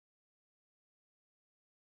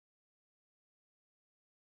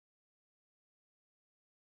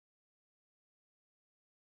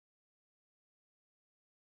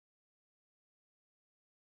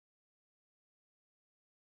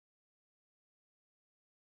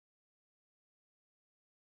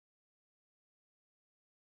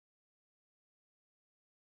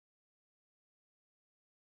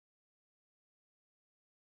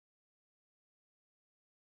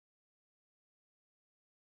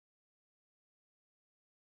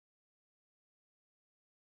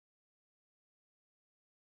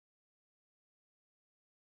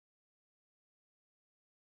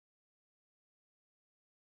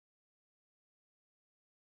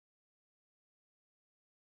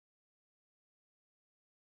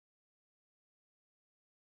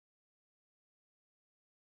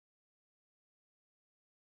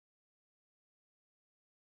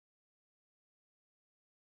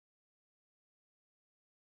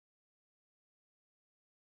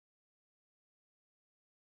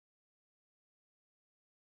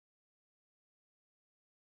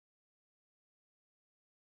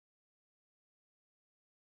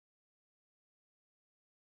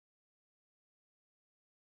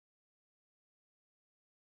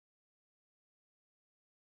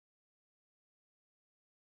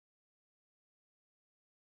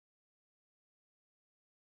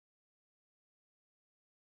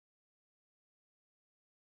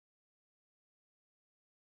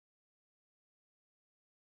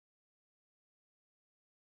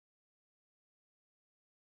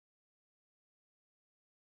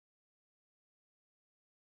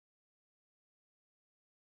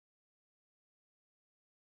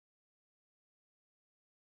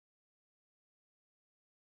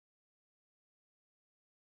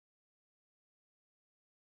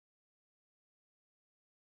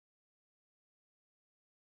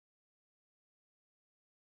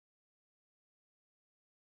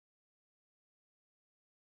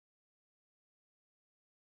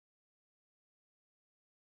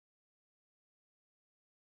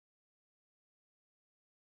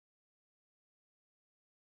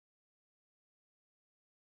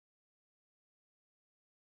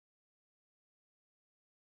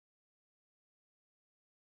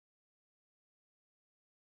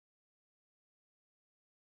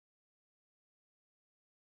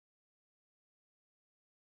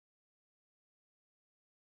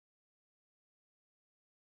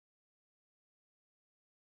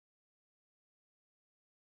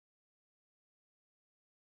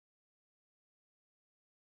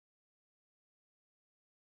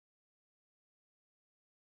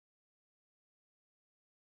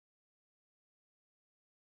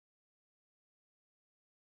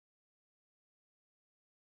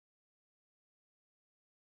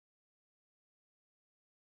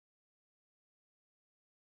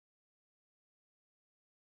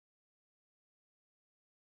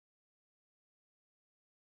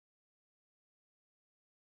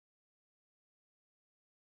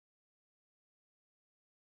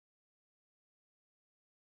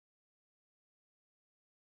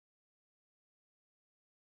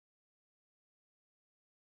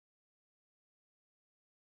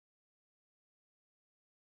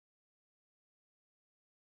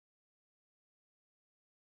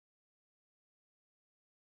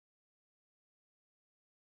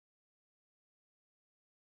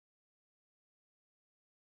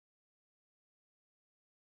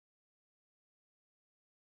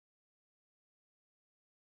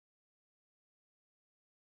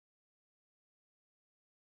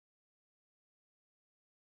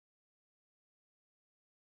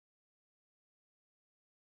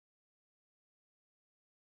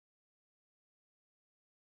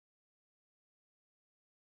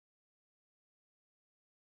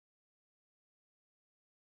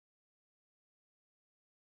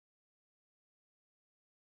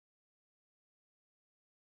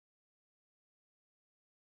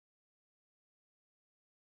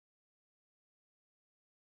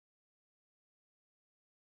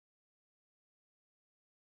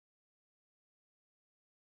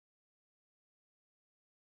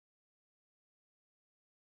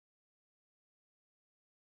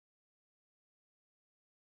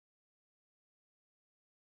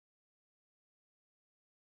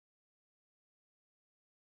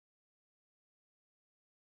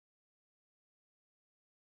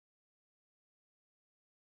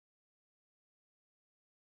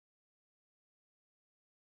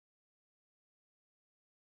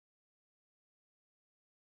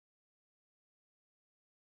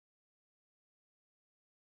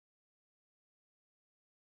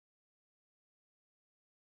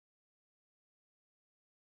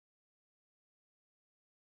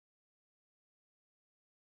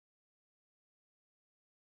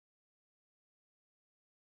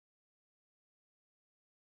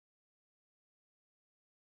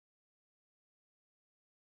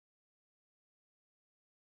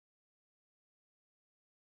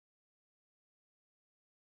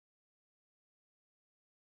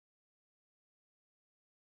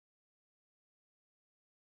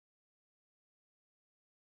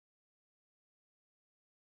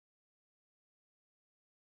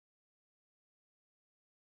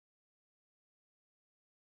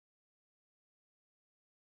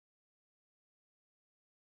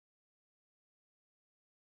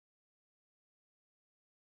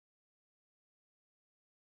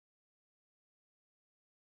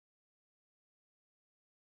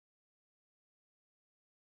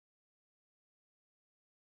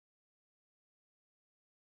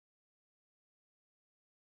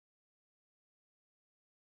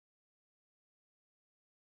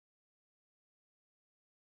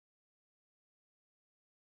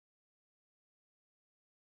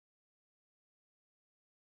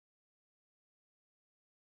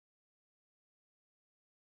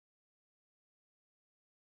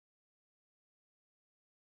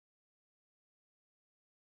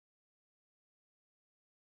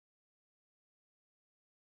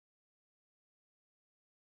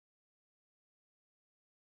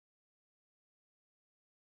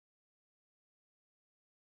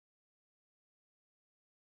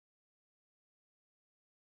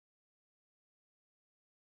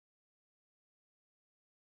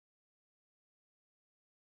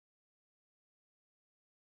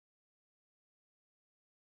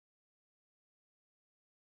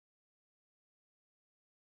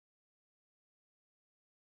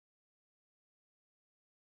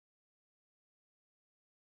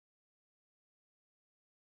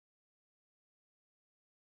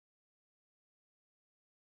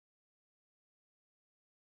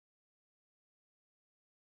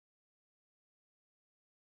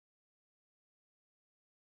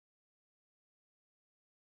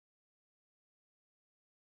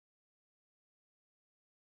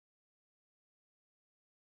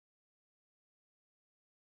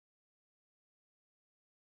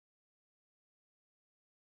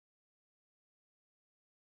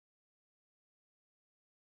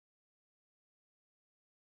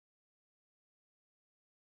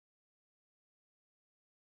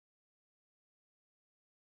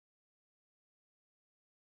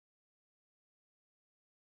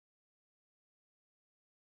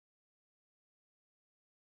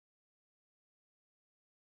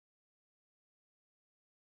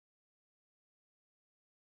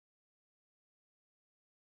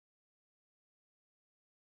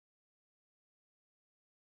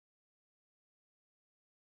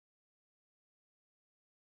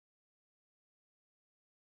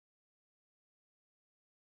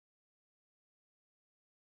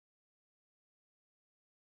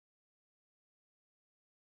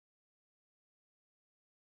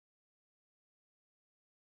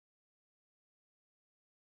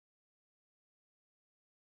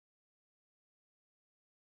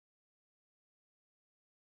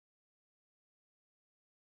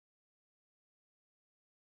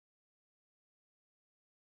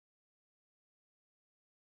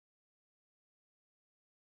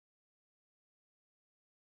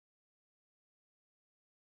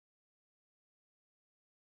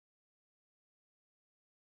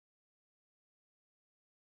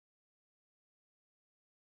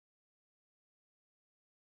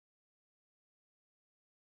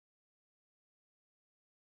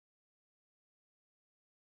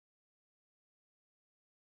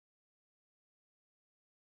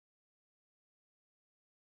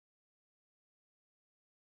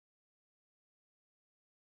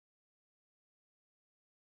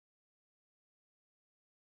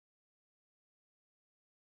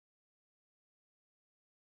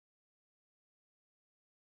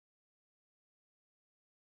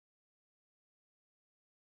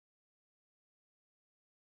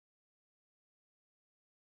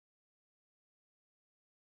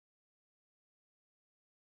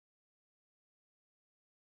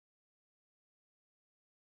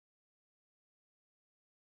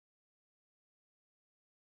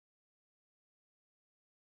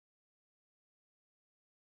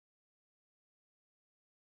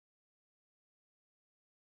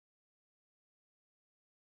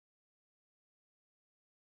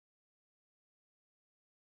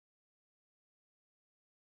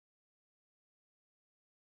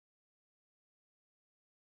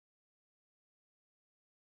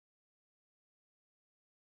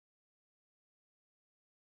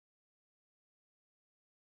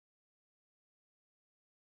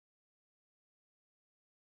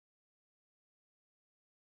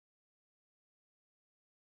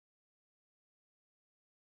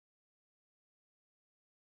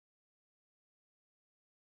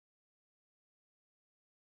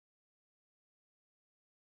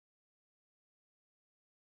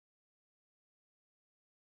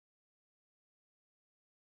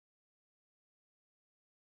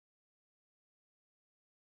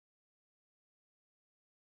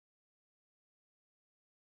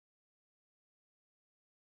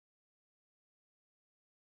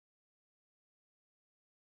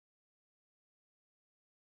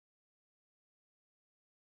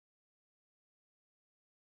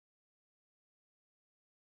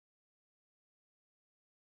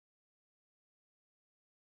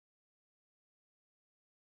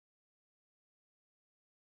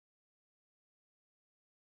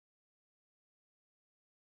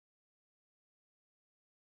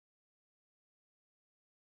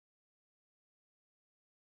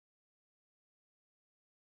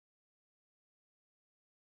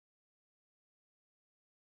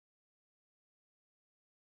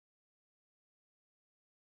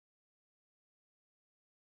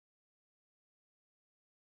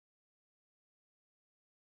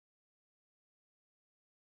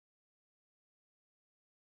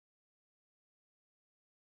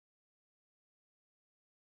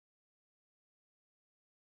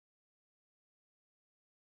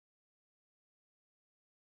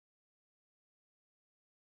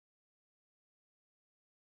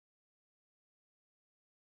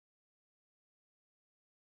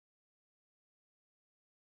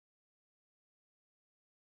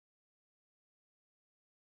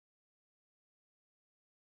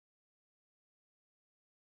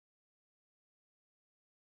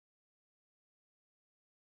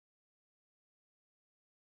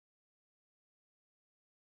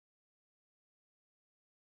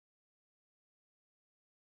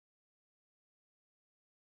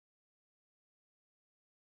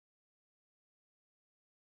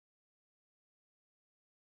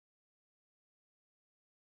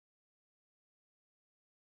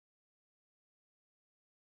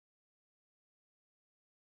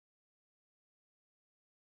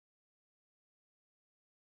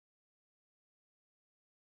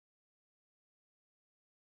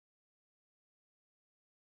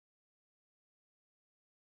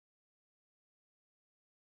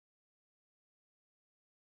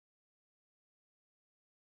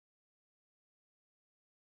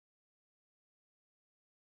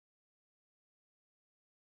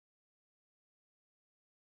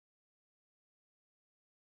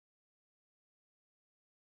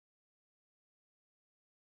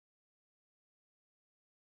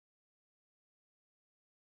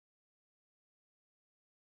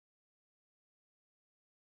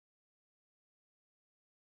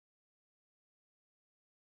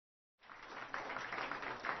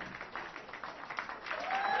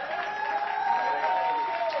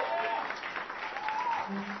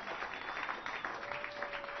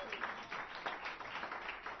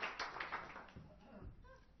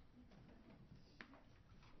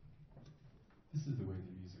is the way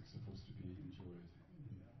the music's supposed to be enjoyed.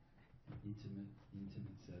 Intimate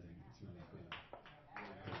setting. It's really cool.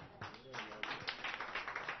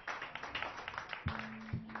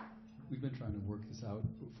 We've been trying to work this out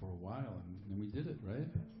for a while, and we did it, right?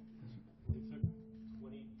 It took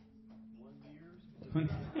 21 years.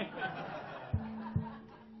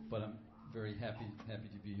 But I'm very happy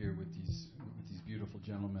to be here with these beautiful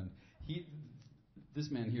gentlemen. This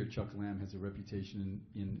man here, Chuck Lamb, has a reputation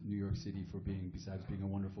in New York City for being, besides being a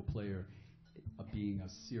wonderful player, being a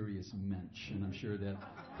serious mensch, and I'm sure that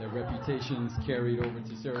reputation's carried over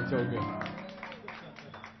to Saratoga.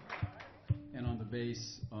 And on the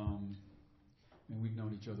bass, and we've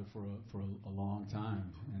known each other for a long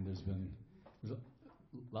time, and there's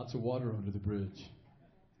lots of water under the bridge,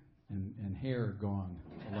 and hair gone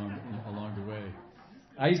along the way.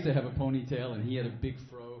 I used to have a ponytail, and he had a big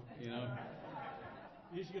fro, you know.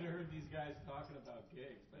 You should have heard these guys talking about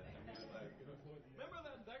gigs, man. I mean, like, remember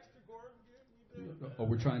that Dexter Gordon gig we did? Oh,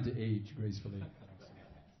 we're trying to age gracefully,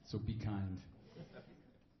 so be kind.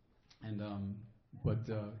 And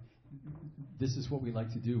this is what we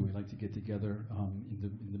like to do. We like to get together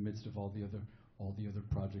in the midst of all the other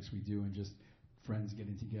projects we do, and just friends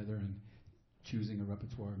getting together and choosing a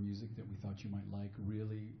repertoire of music that we thought you might like.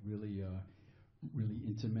 Really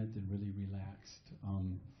intimate and really relaxed.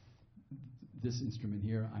 This instrument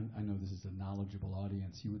here, I know this is a knowledgeable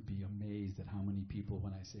audience. You would be amazed at how many people,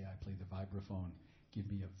 when I say I play the vibraphone,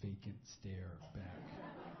 give me a vacant stare back.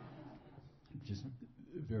 Just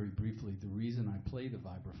very briefly, the reason I play the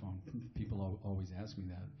vibraphone, people always ask me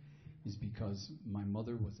that, is because my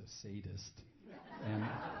mother was a sadist, and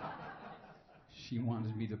she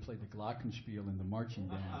wanted me to play the glockenspiel in the marching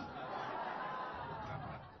band.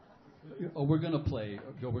 We're gonna play,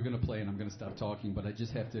 and I'm gonna stop talking. But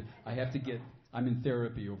I have to get. I'm in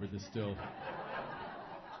therapy over this still.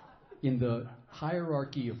 In the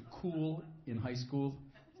hierarchy of cool in high school,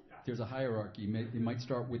 there's a hierarchy. It might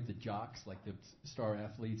start with the jocks, like the star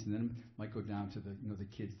athletes, and then it might go down to the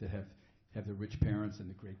kids that have the rich parents and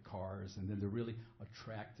the great cars, and then the really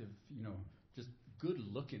attractive, just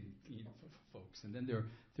good-looking folks, and then there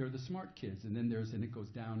are the smart kids, and it goes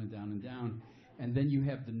down and down and down. And then you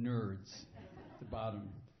have the nerds at the bottom,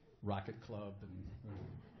 Rocket Club, and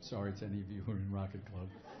sorry to any of you who are in Rocket Club.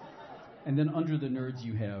 And then under the nerds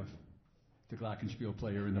you have the glockenspiel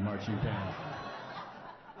player in the marching band.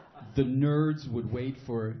 The nerds would wait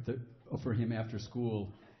for him after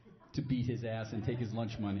school to beat his ass and take his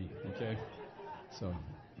lunch money, okay? So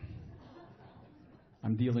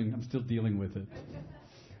I'm still dealing with it.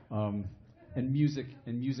 And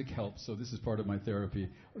music helps, so this is part of my therapy.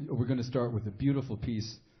 We're going to start with a beautiful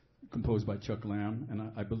piece composed by Chuck Lamb,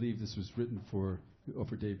 and I believe this was written for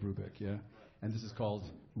Dave Brubeck, yeah? And this is called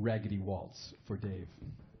Raggedy Waltz for Dave.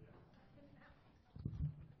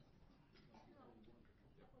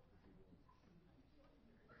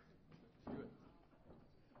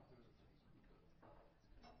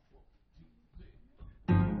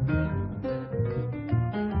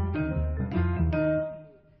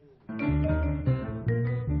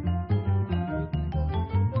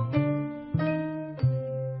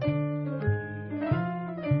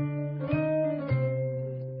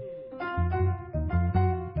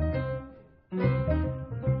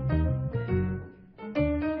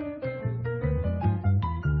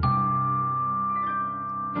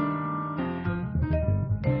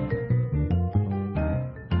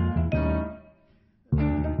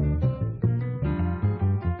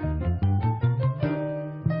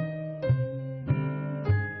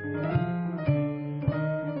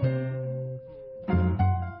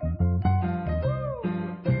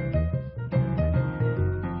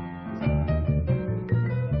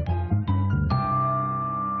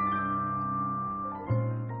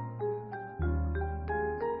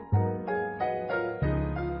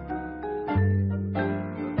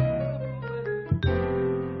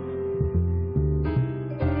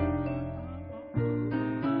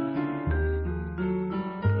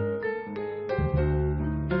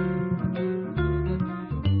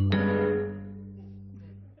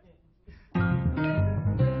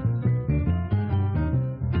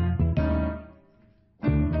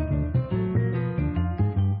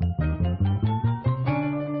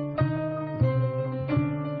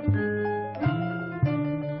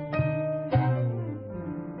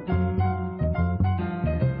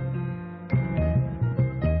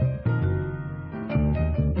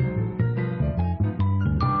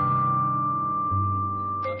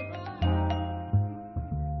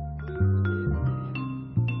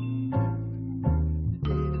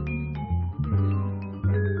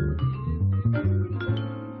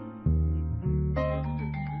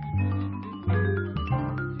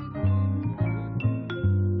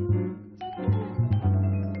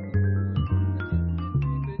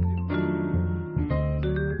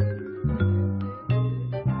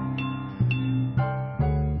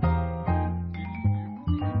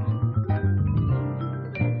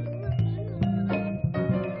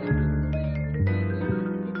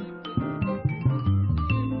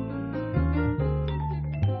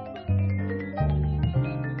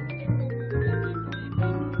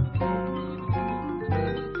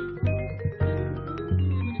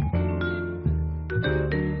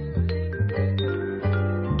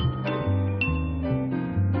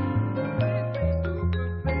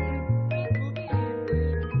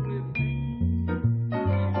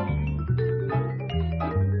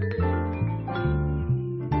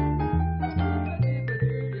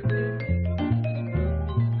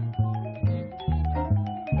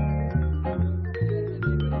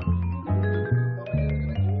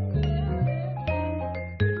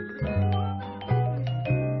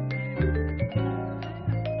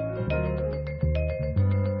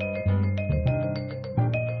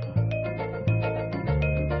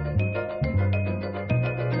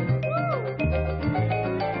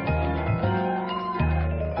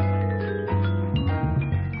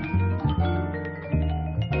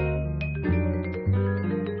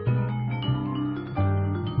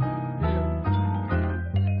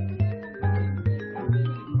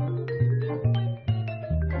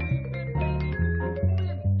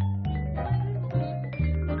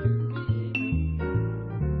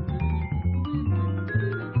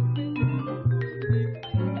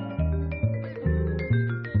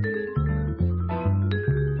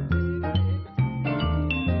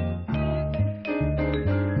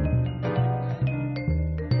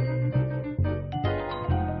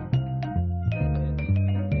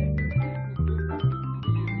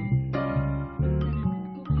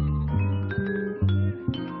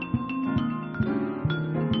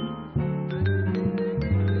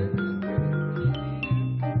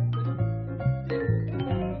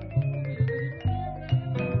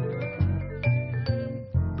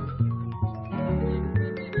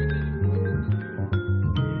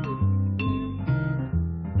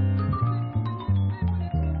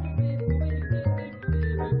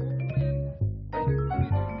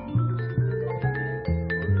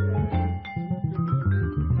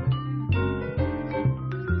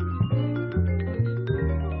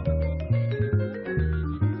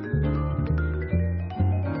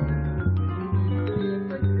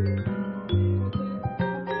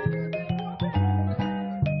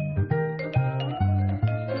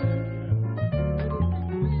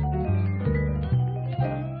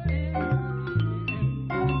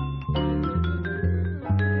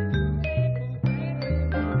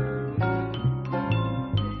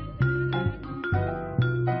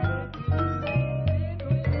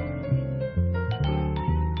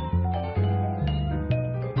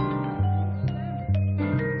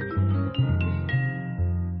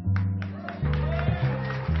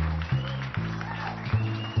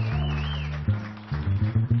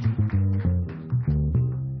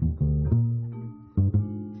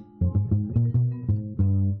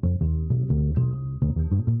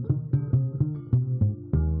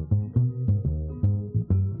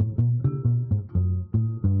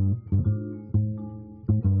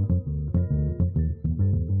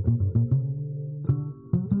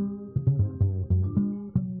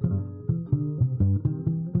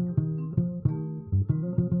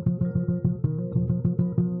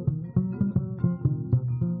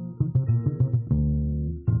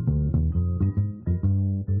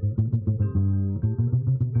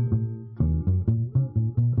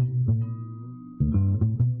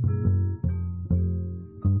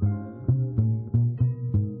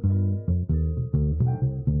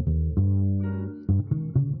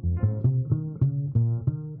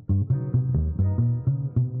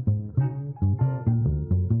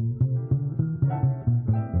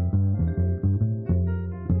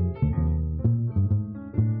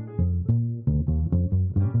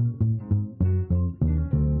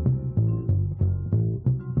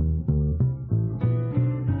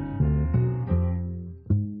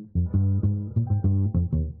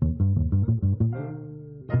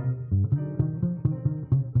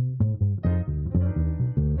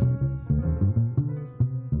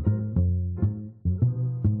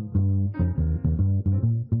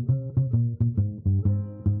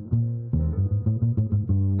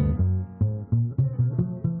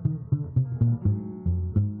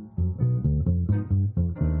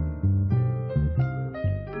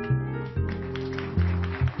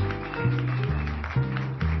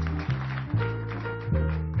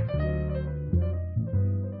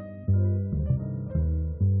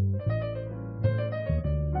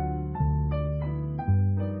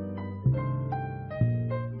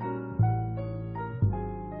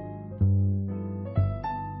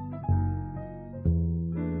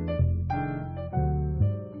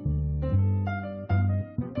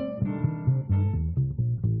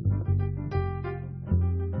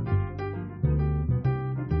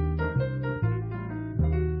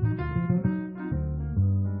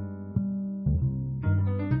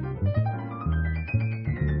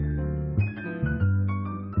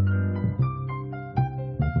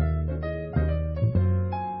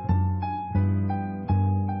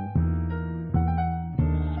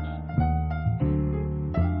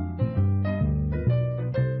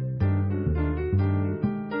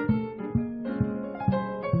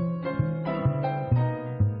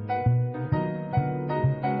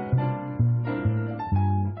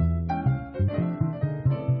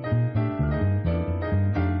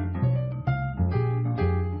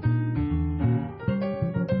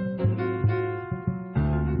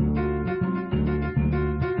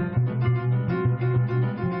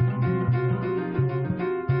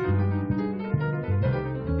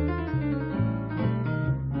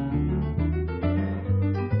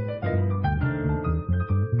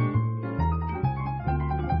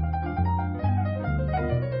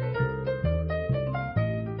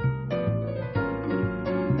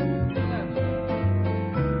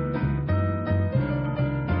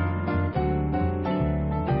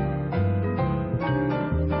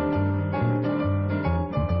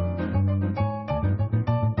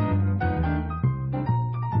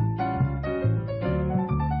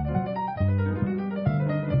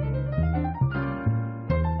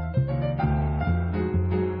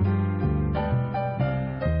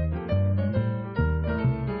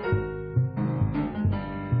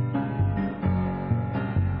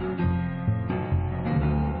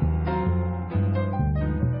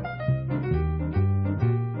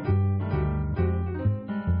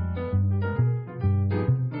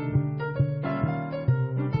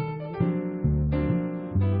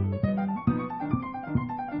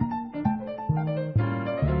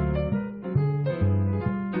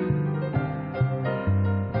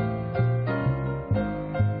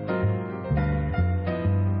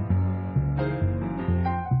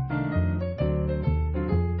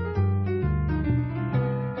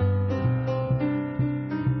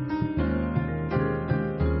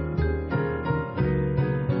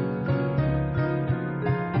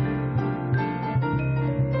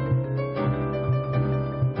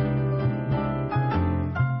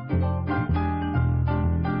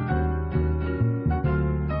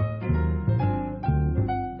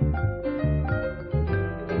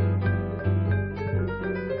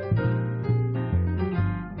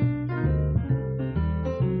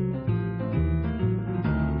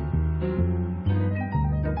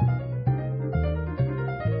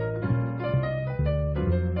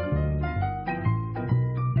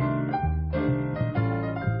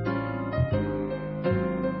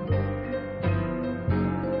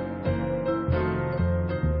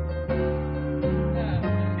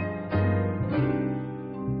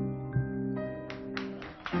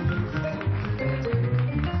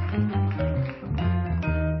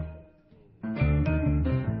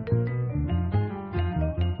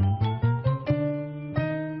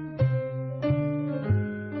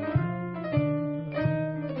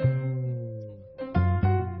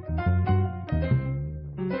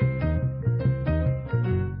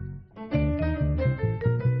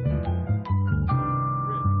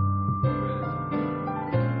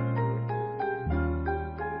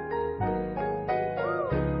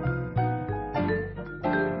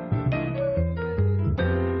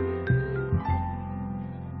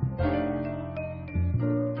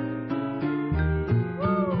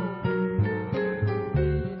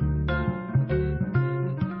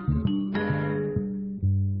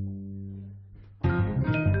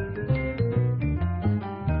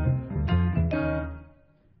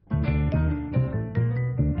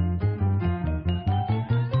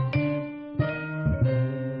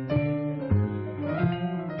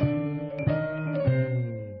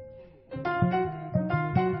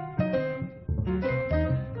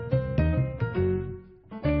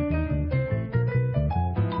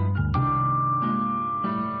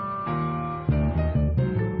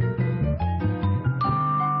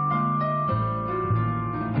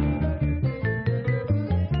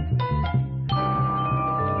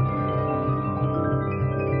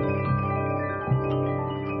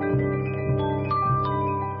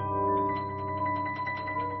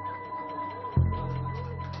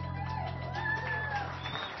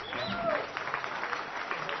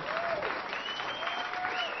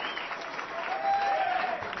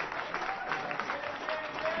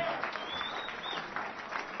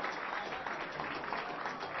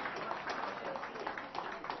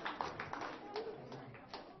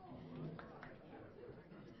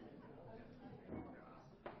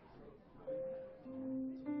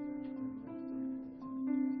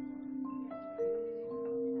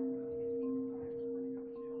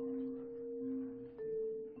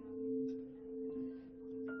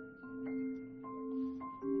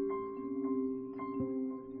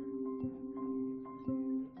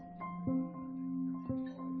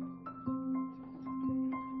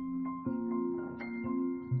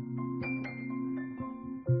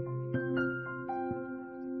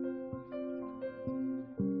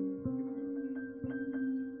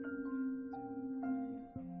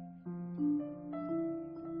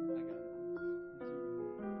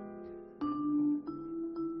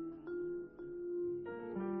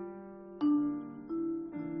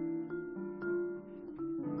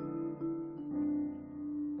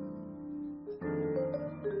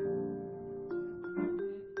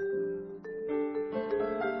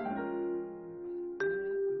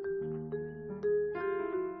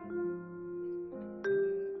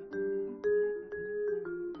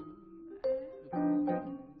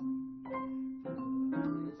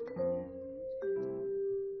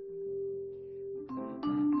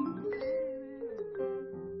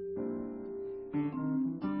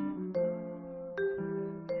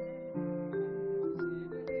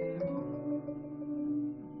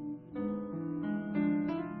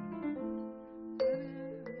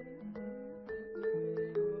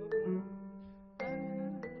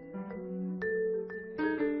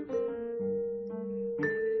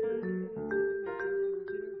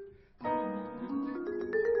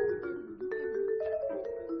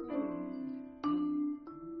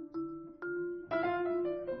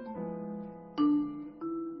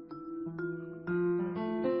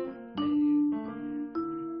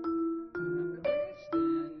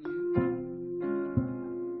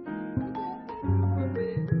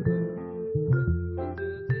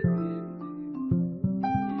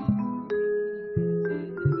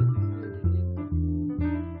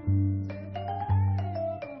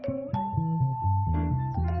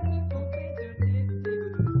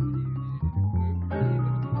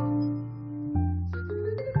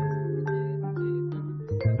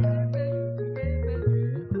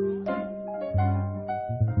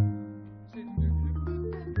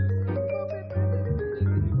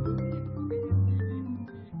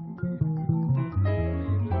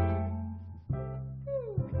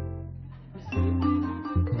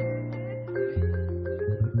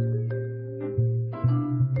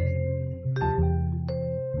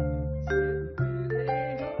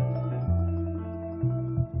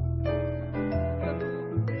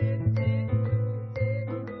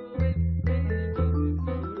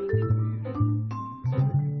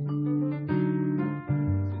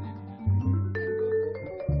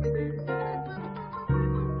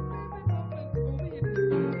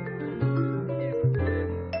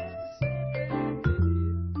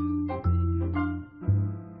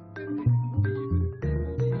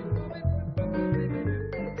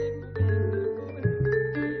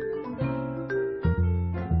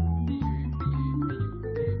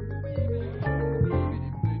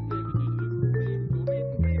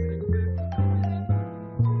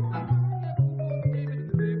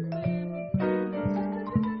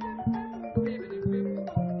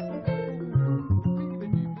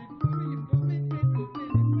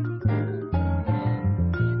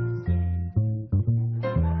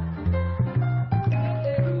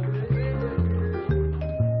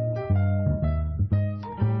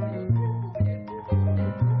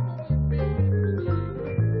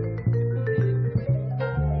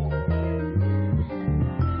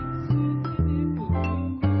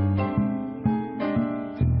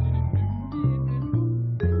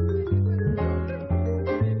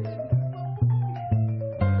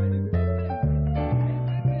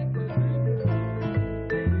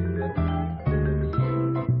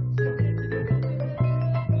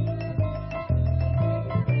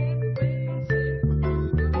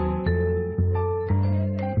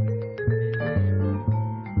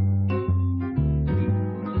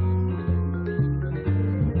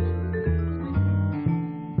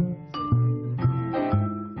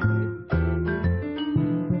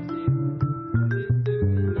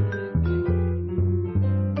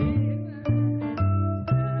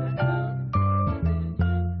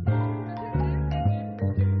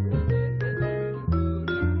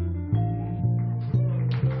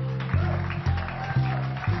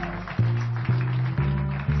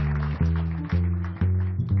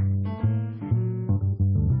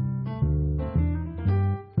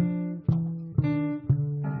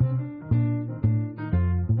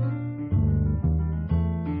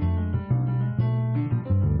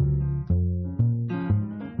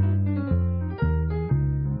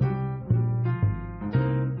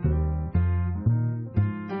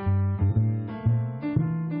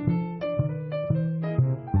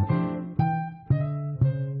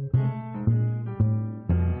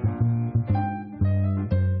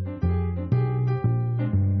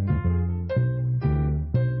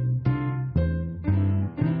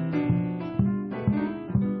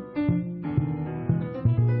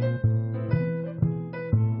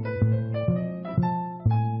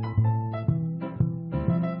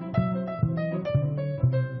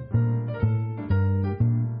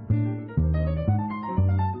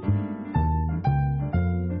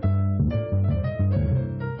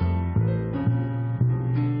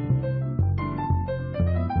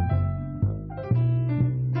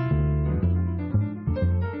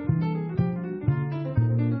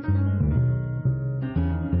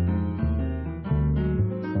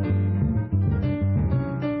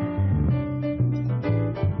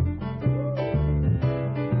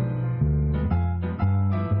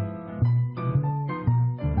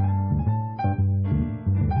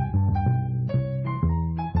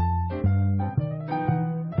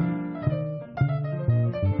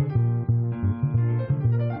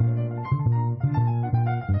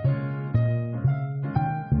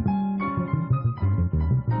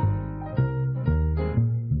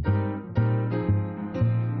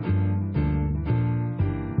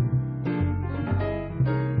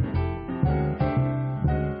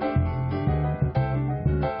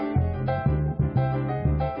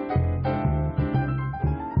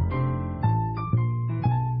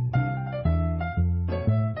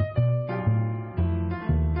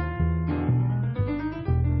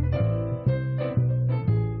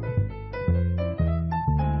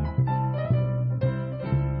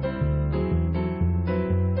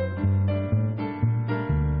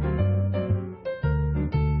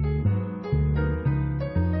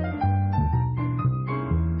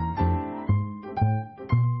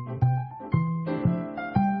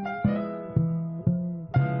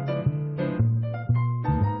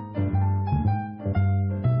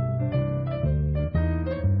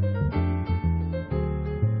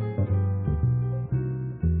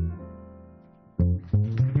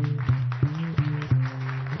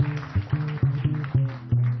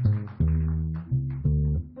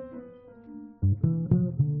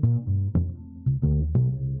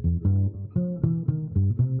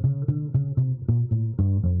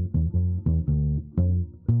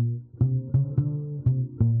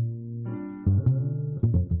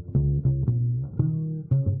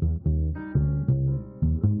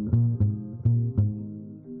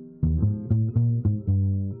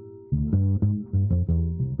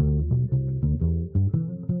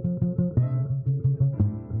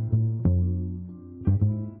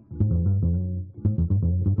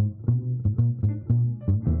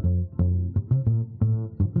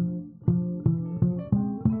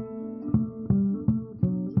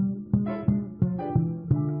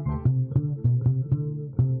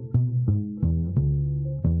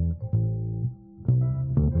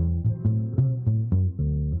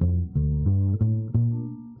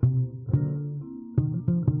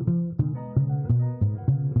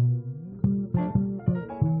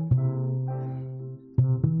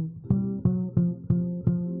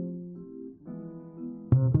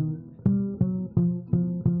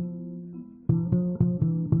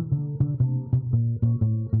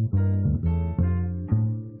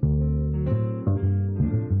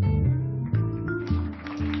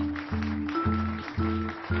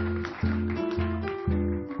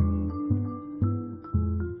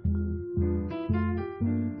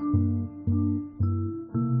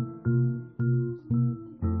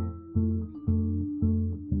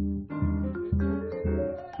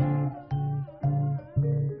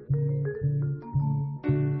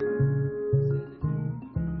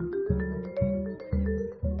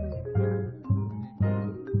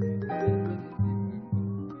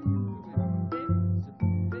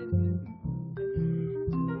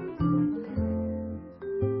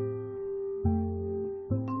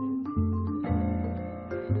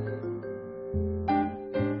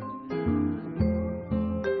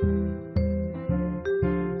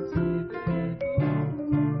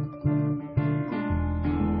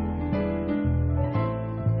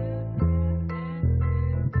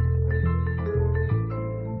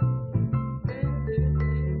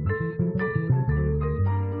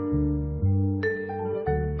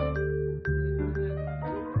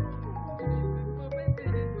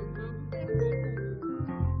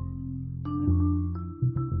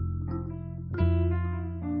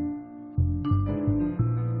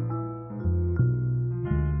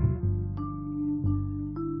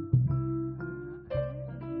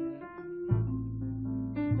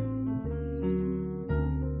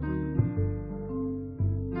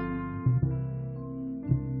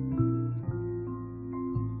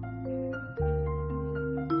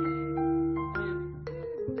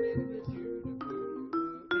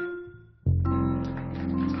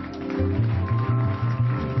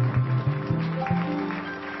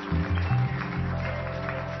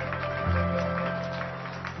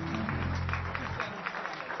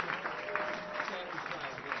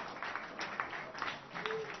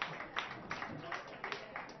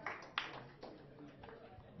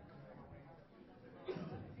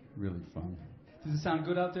 Really fun. Does it sound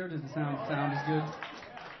good out there? Does it sound as good?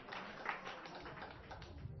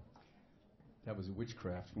 That was a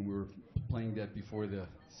witchcraft. When we were playing that before the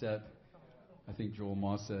set, I think Joel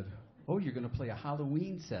Moss said, "Oh, you're going to play a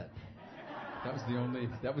Halloween set." That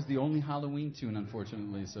was the only Halloween tune,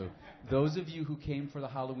 unfortunately. So those of you who came for the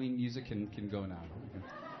Halloween music can go now.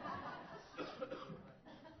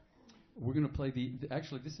 We're going to play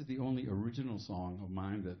actually, this is the only original song of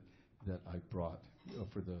mine that I brought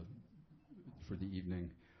for the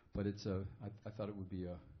evening, but it's I thought it would be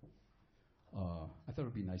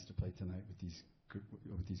nice to play tonight with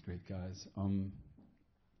these great guys.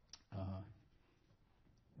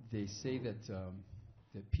 They say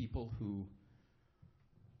that people who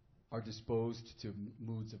are disposed to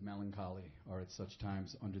moods of melancholy are at such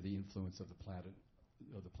times under the influence of the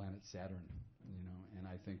planet Saturn, and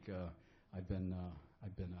I think I've been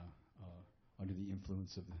under the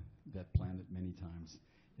influence of that planet many times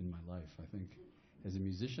in my life. I think as a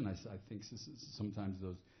musician, I think sometimes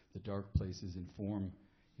the dark places inform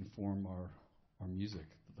our music,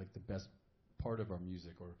 like the best part of our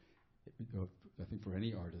music, or I think for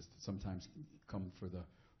any artist, sometimes come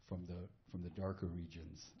from the darker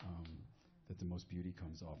regions that the most beauty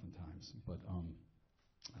comes oftentimes. But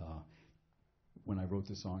when I wrote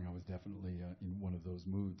this song, I was definitely in one of those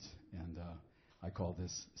moods, and I call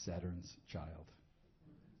this Saturn's Child.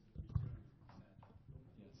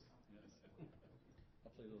 Yes.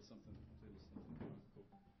 I'll play a little something.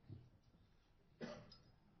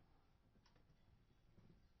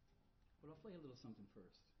 But I'll play a little something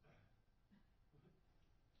first.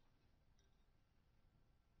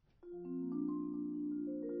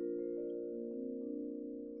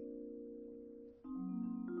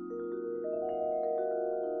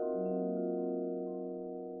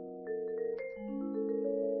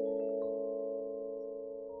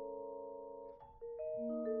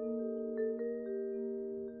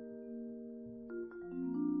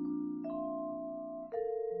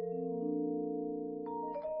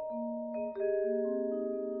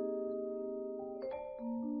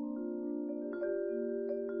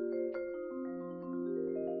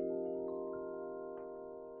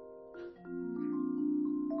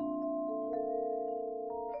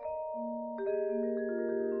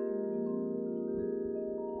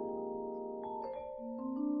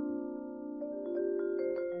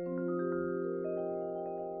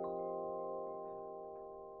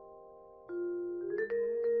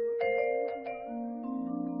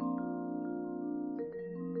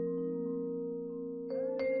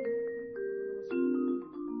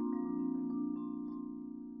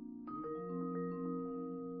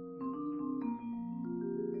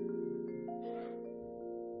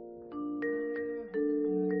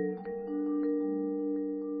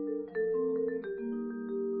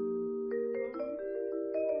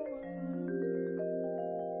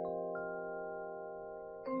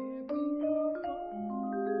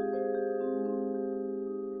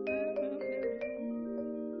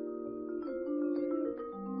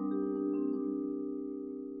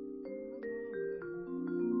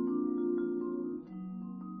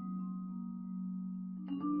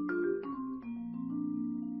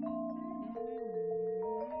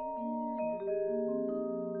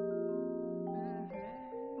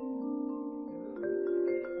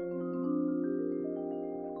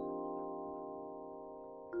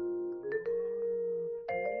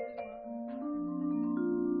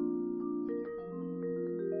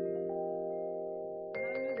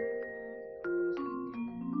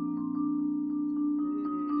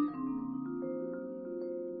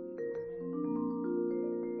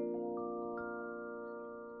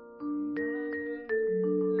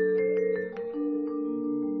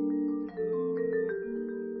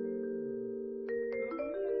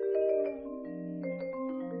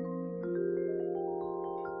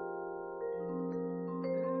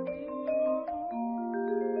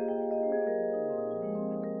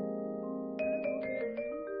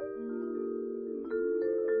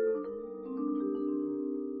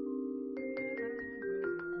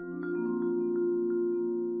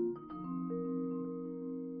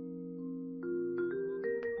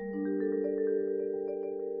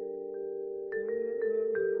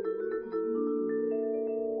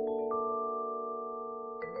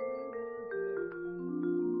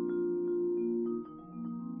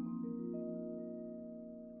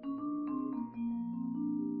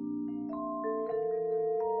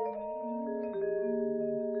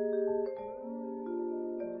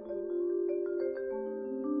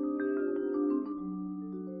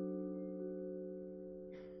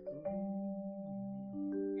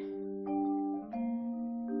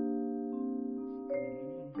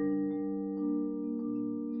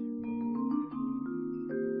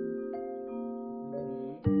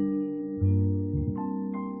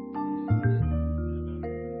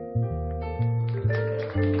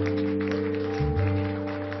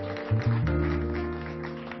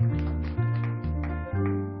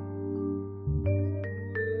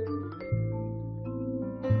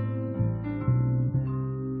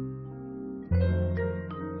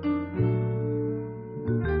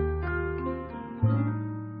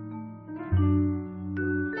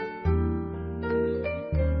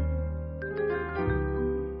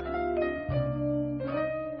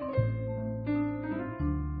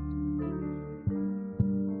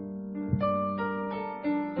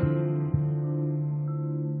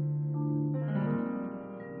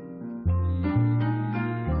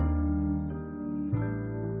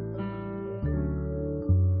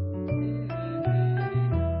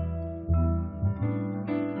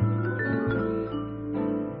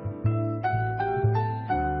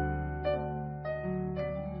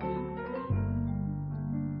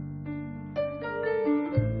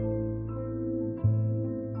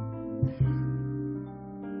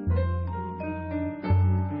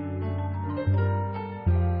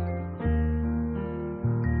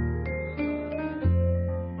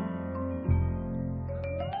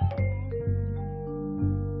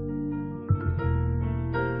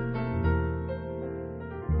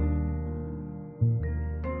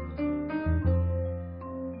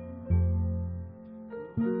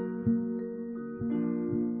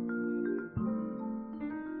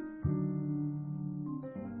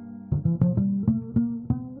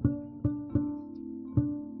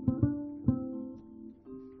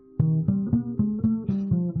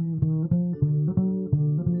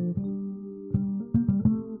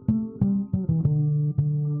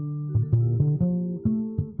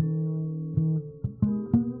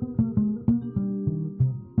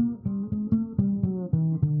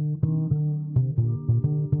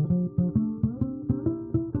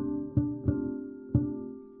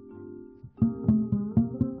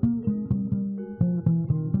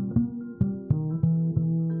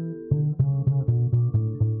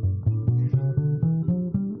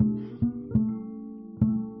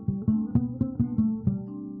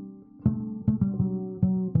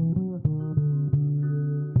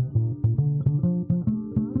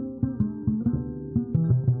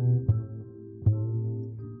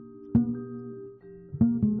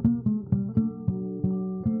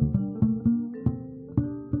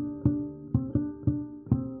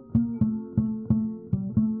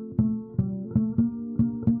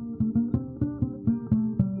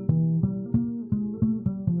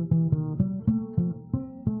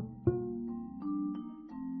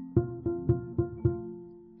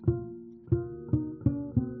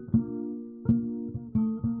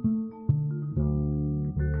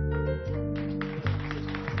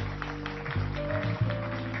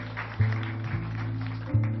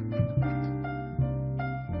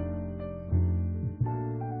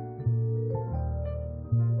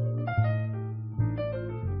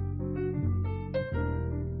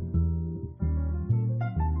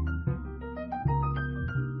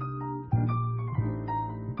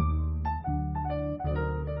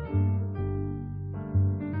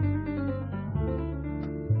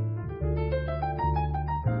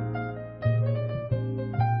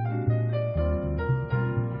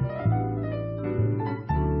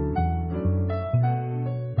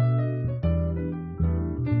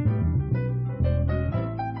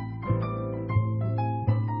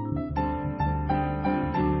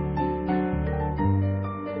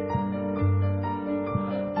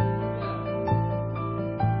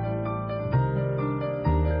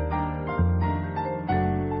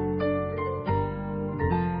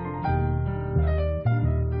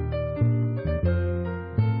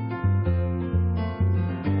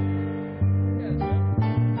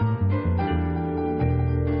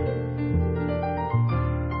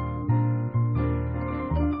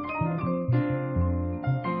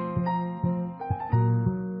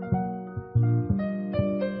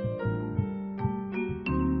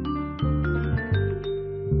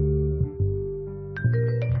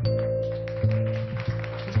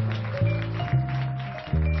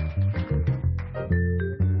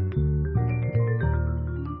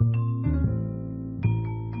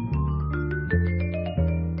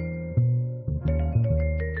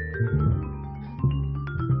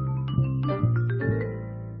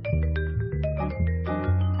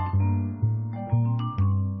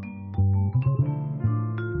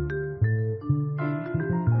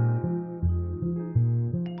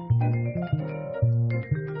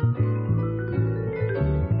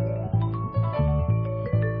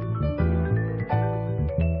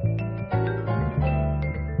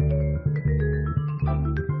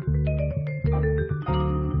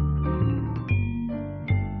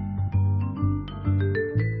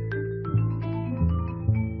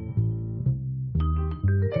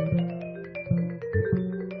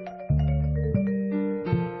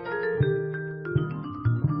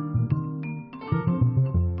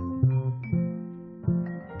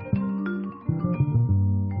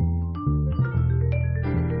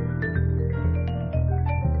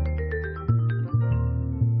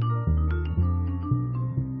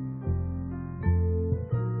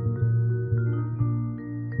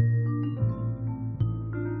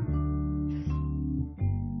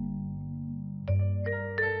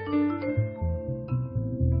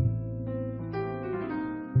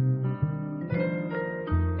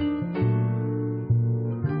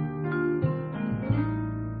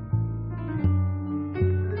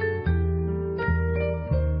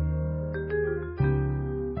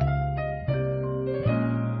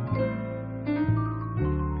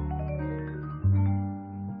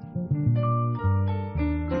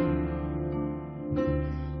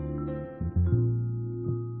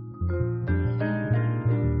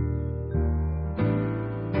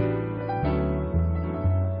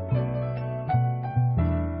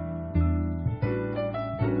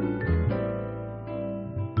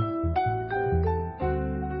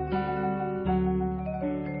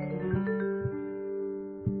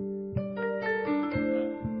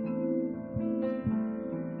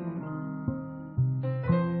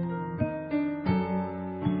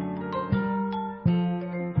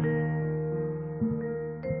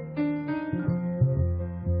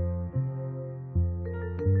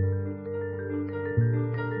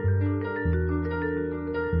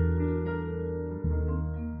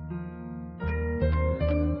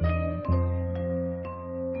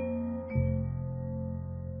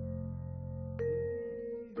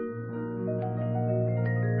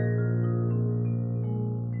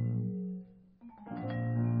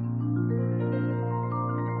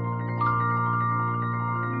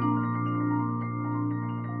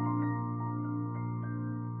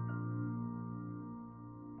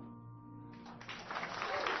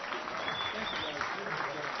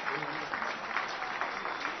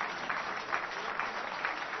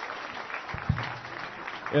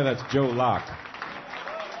 Yeah, that's Joe Locke.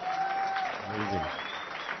 Amazing.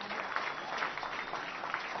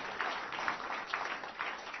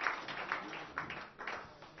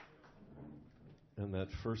 And that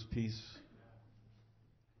first piece,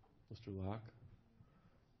 Mr. Locke?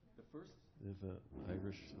 The first? The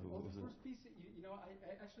Irish. Oh, the first piece. You know,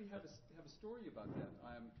 I actually have a story about that.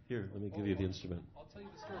 Here, let me give you the instrument. I'll tell you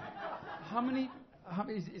the story. How many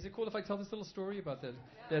is it cool if I tell this little story about that?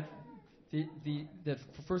 That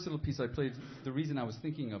first little piece I played. The reason I was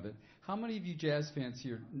thinking of it. How many of you jazz fans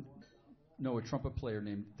here know a trumpet player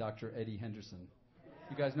named Dr. Eddie Henderson?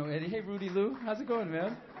 You guys know Eddie? Hey, Rudy Lou, how's it going,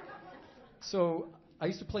 man? So I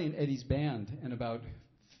used to play in Eddie's band, and about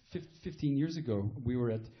 15 years ago, we were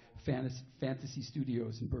at Fantasy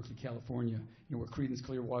Studios in Berkeley, California, where Creedence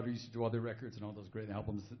Clearwater used to do all their records and all those great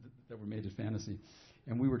albums that were made at Fantasy.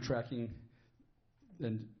 And we were tracking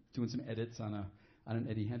and doing some edits on an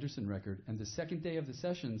Eddie Henderson record. And the second day of the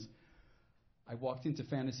sessions, I walked into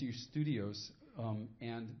Fantasy Studios,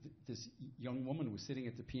 and this young woman was sitting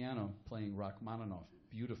at the piano playing Rachmaninoff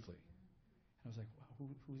beautifully. And I was like, wow,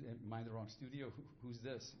 who's am I in the wrong studio? Who's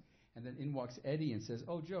this? And then in walks Eddie and says,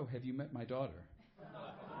 oh, Joe, have you met my daughter?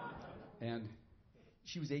 And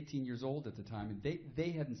she was 18 years old at the time, and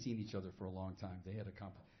they hadn't seen each other for a long time. They had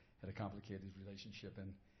a complicated relationship,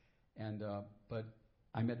 but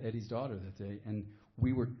I met Eddie's daughter that day, and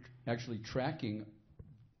we were actually tracking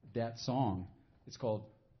that song. It's called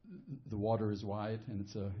 "The Water Is Wide," and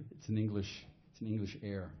it's an English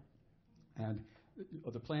air. And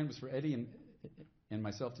the plan was for Eddie and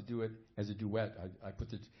myself to do it as a duet. I put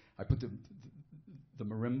the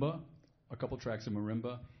marimba, a couple tracks of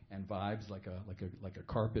marimba and vibes like a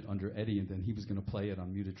carpet under Eddie, and then he was going to play it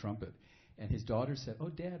on muted trumpet. And his daughter said, "Oh,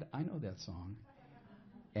 Dad, I know that song."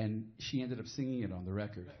 And she ended up singing it on the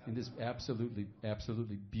record in this absolutely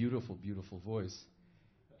beautiful, beautiful voice.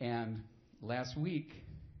 And last week,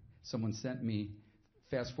 someone sent me,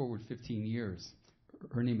 fast forward 15 years,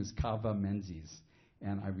 her name is Kava Menzies,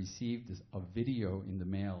 and I received a video in the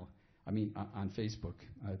mail, on Facebook.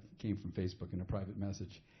 It came from Facebook in a private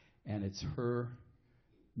message. And it's her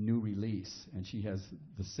new release, and she has,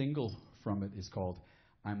 the single from it is called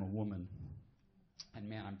 "I'm a Woman." And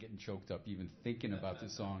man, I'm getting choked up even thinking about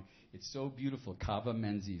this song. It's so beautiful. Kava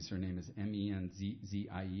Menzies, her name is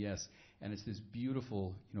Menzies, and it's this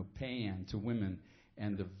beautiful, paean to women.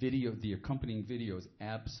 And the accompanying video is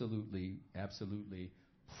absolutely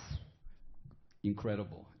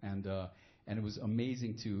incredible. And it was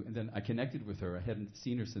amazing and then I connected with her. I hadn't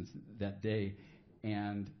seen her since that day,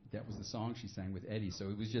 and that was the song she sang with Eddie. So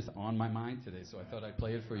it was just on my mind today. So I thought I'd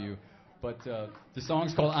play it for you. But the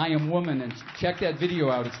song's called "I Am Woman," and check that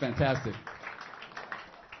video out. It's fantastic.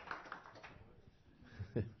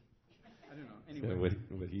 I don't know. Anyway.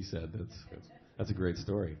 What he said, that's a great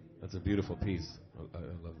story. That's a beautiful piece. I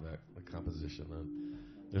love that, the composition.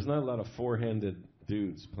 There's not a lot of four-handed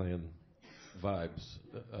dudes playing vibes.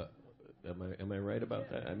 Am I right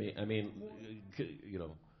about that? I mean,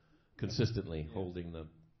 consistently holding the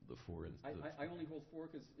four. I only hold four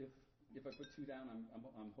because if I put two down,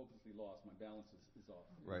 I'm hopelessly lost. My balance is off.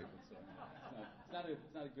 Right. So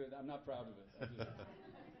it's not a good. I'm not proud of it.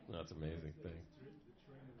 No, that's an amazing thing.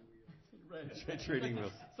 Right. Training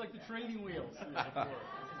wheels. It's like the training wheels.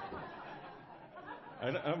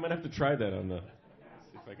 I'm gonna have to try that on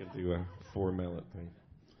see if I can do a four mallet thing.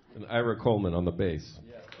 And Ira Coleman on the bass.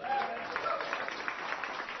 Yeah.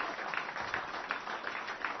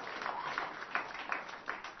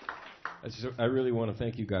 I really want to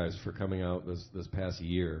thank you guys for coming out this past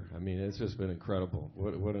year. I mean, it's just been incredible.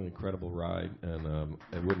 What an incredible ride, and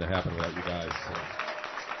it wouldn't have happened without you guys. So.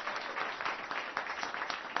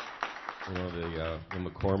 The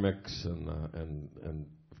McCormicks and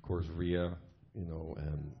of course Rhea,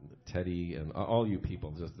 and Teddy and all you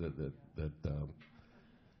people, just that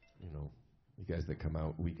you guys that come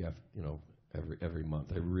out week after every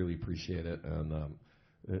month. I really appreciate it, and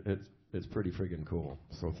it's pretty friggin' cool.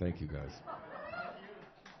 So thank you guys.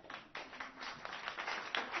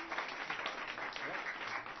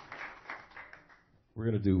 We're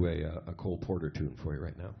gonna do a Cole Porter tune for you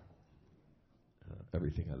right now.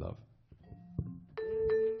 Everything I Love.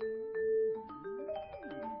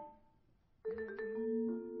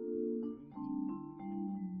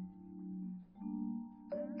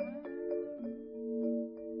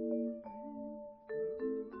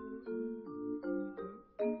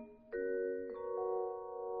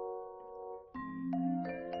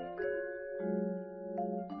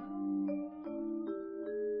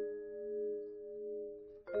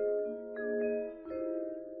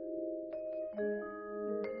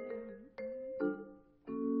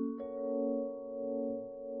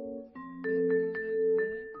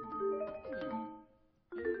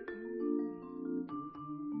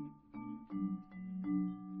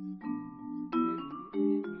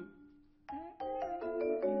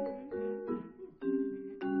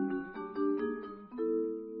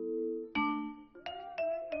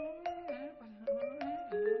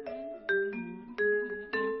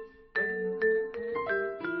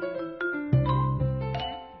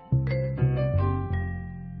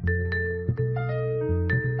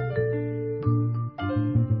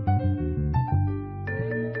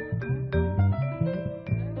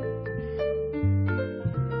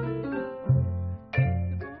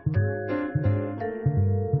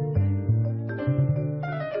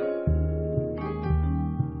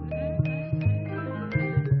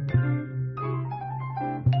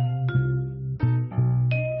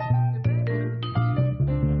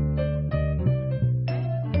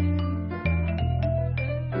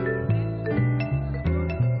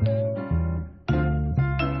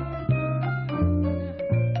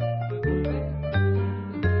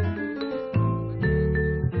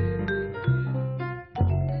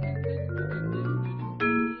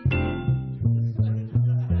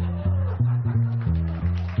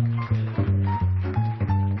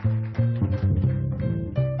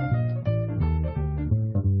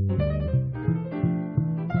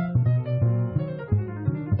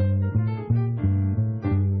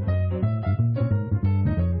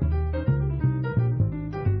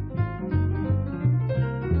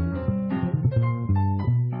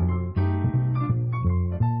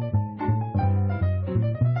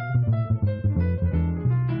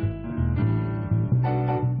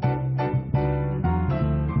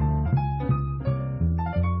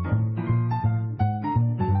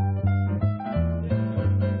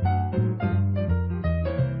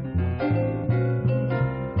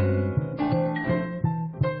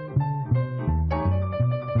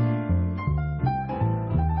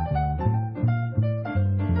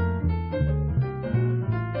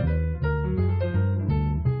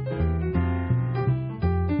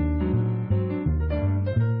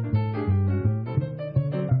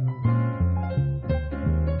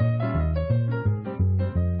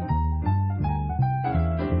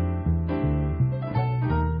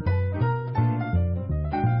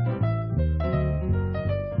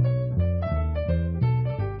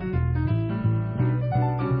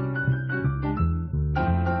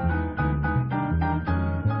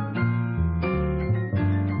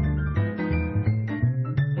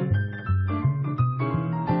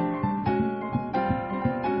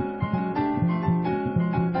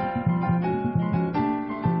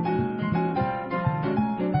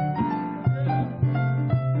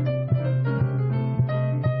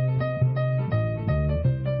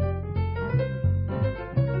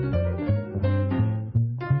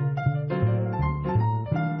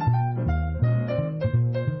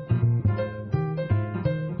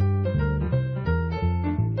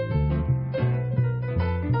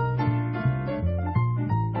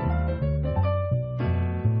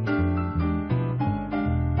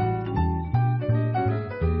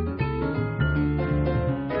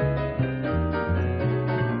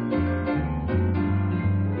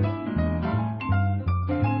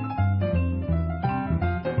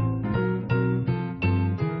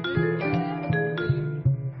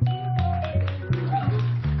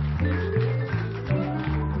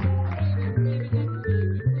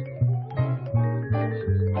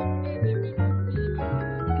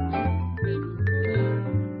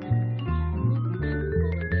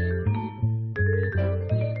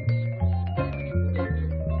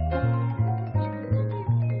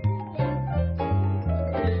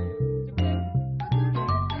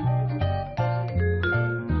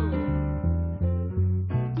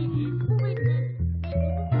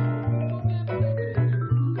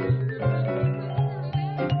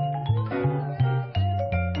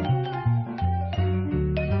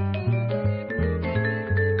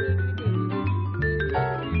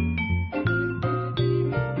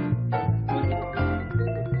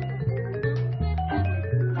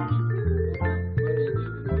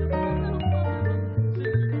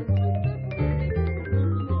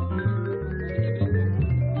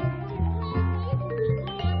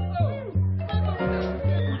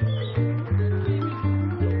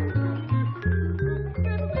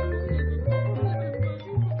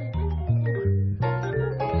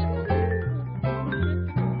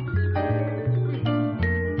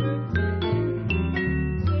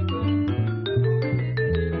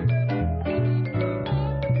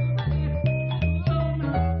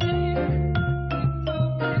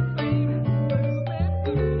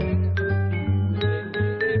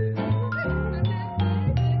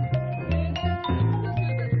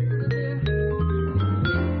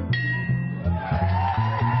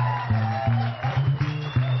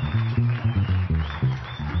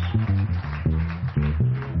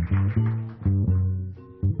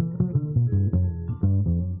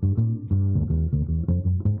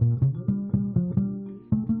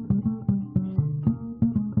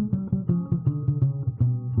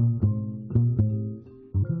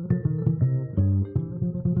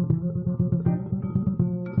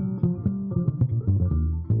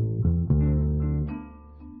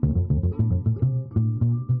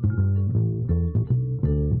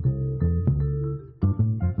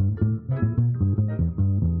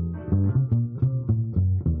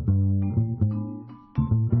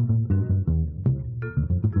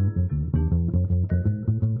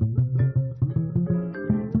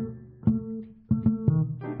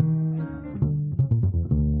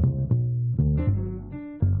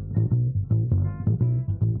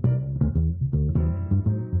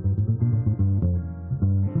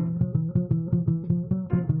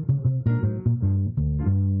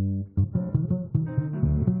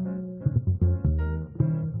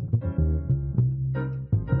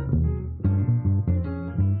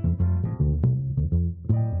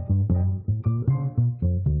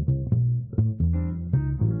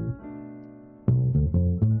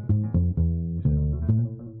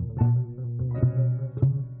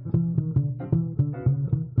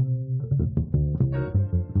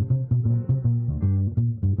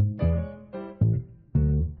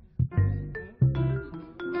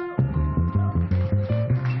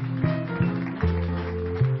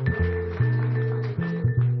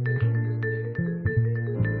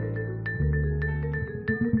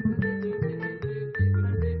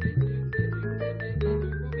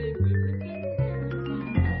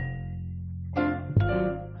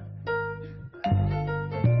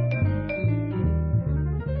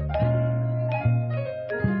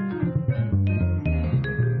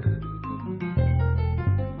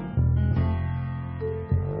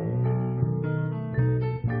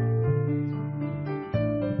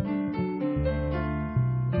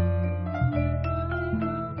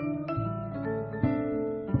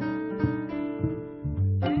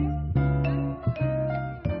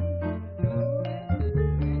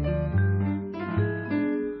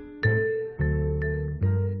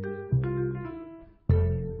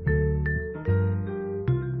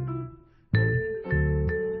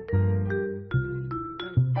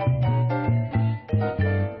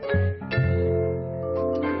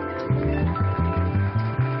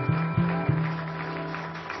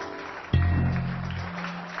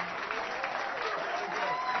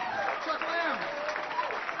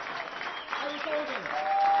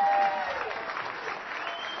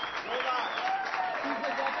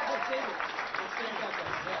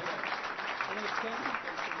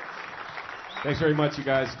 Thanks very much, you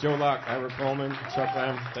guys. Joe Locke, Ira Coleman, Chuck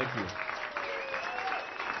Lamb, thank you.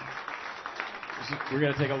 We're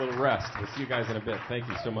going to take a little rest. We'll see you guys in a bit. Thank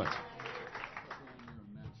you so much.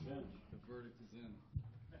 The verdict is in.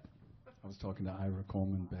 I was talking to Ira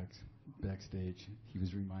Coleman backstage. He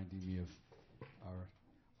was reminding me of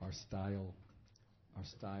our style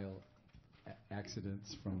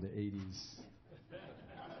accidents from the 80s.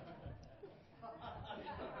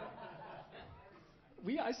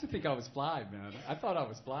 I used to think I was fly, man. I thought I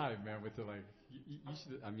was fly, man. With the you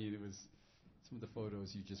should. I mean, it was some of the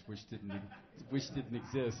photos you just wish didn't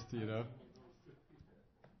exist. You know.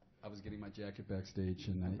 I was getting my jacket backstage,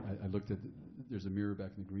 and I looked at. There's a mirror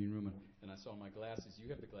back in the green room, and I saw my glasses. You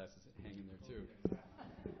have the glasses hanging there too.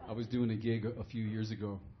 I was doing a gig a few years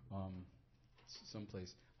ago,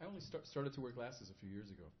 someplace. I only started to wear glasses a few years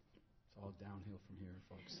ago. It's all downhill from here,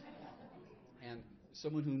 folks. And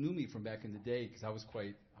someone who knew me from back in the day, because I used to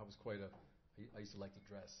like to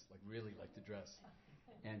dress, like really like to dress.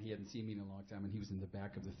 And he hadn't seen me in a long time, and he was in the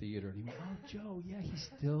back of the theater, and he went, "Oh, Joe, yeah, he's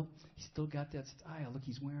still got that style. Look,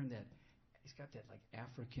 he's wearing that. He's got that like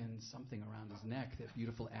African something around his neck, that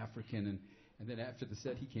beautiful African." And then after the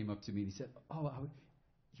set, he came up to me and he said, he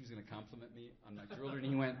was going to compliment me on my jewelry, and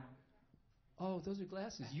he went, "Oh, those are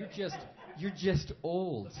glasses. You're just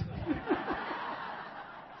old."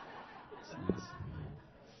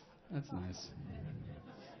 That's nice.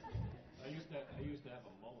 I used to have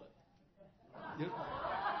a mullet. Yep.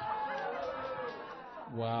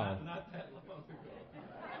 Wow. Not that long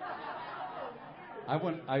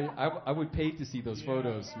ago. I would pay to see those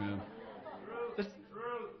photos, man.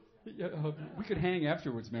 We could hang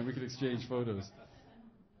afterwards, man. We could exchange photos.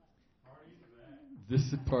 This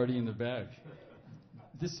is a party in the back.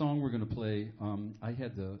 This song we're going to play, I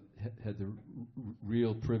had the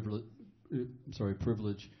real privilege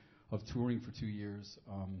of touring for 2 years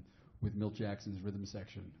with Milt Jackson's rhythm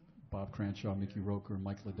section. Bob Cranshaw, Mickey Roker,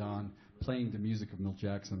 Mike LaDon, playing the music of Milt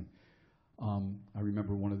Jackson. I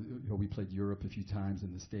remember we played Europe a few times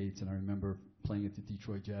in the States, and I remember playing at the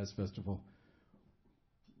Detroit Jazz Festival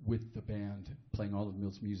with the band, playing all of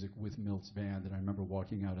Milt's music with Milt's band, and I remember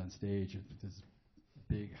walking out on stage with this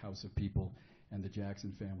big house of people, and the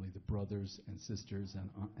Jackson family, the brothers and sisters,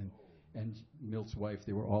 and Milt's wife,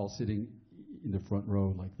 they were all sitting in the front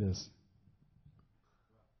row like this.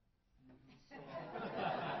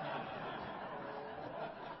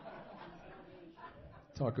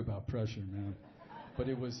 Talk about pressure, man. But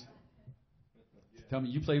it was... Tell me,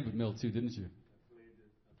 you played with Milt too, didn't you? I played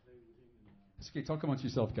with him. It's okay, talk amongst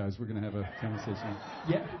yourself, guys. We're going to have a conversation.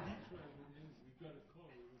 Yeah. We got a call.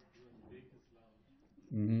 We were doing Baker's Lounge.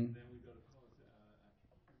 Mm-hmm. Then we got a call.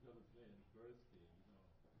 Said, we got to play a birthday,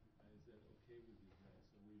 I said, okay with you guys.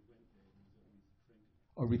 So we went there, and it was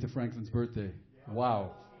Aretha Franklin's birthday. Aretha Franklin's birthday.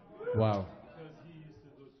 Wow. Wow. Because he used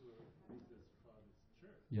to go to Aretha's father's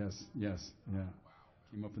church. Yes, yeah.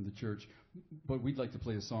 Came up in the church. But we'd like to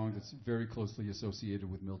play a song that's very closely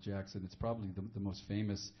associated with Milt Jackson. It's probably the most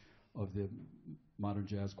famous of the modern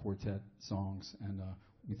jazz quartet songs, and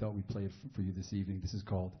we thought we'd play it for you this evening. This is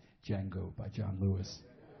called Django by John Lewis.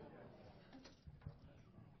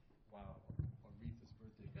 Wow. Aretha's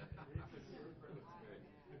birthday.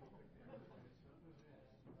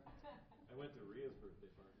 I went to Rhea's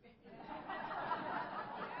birthday party.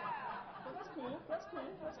 That's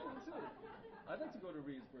cool too. I'd like to go to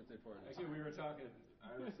Rhea's birthday party. Actually, we were talking.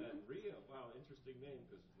 I said Rhea. Wow, interesting name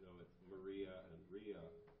because it's Maria and Rhea.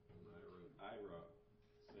 And I wrote Ira.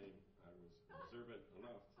 Same. I was observant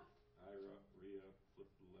enough. Ira, Rhea, flip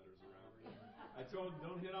the letters around. I told him,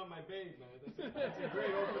 don't hit on my babe, man. That's a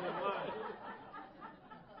great opening line.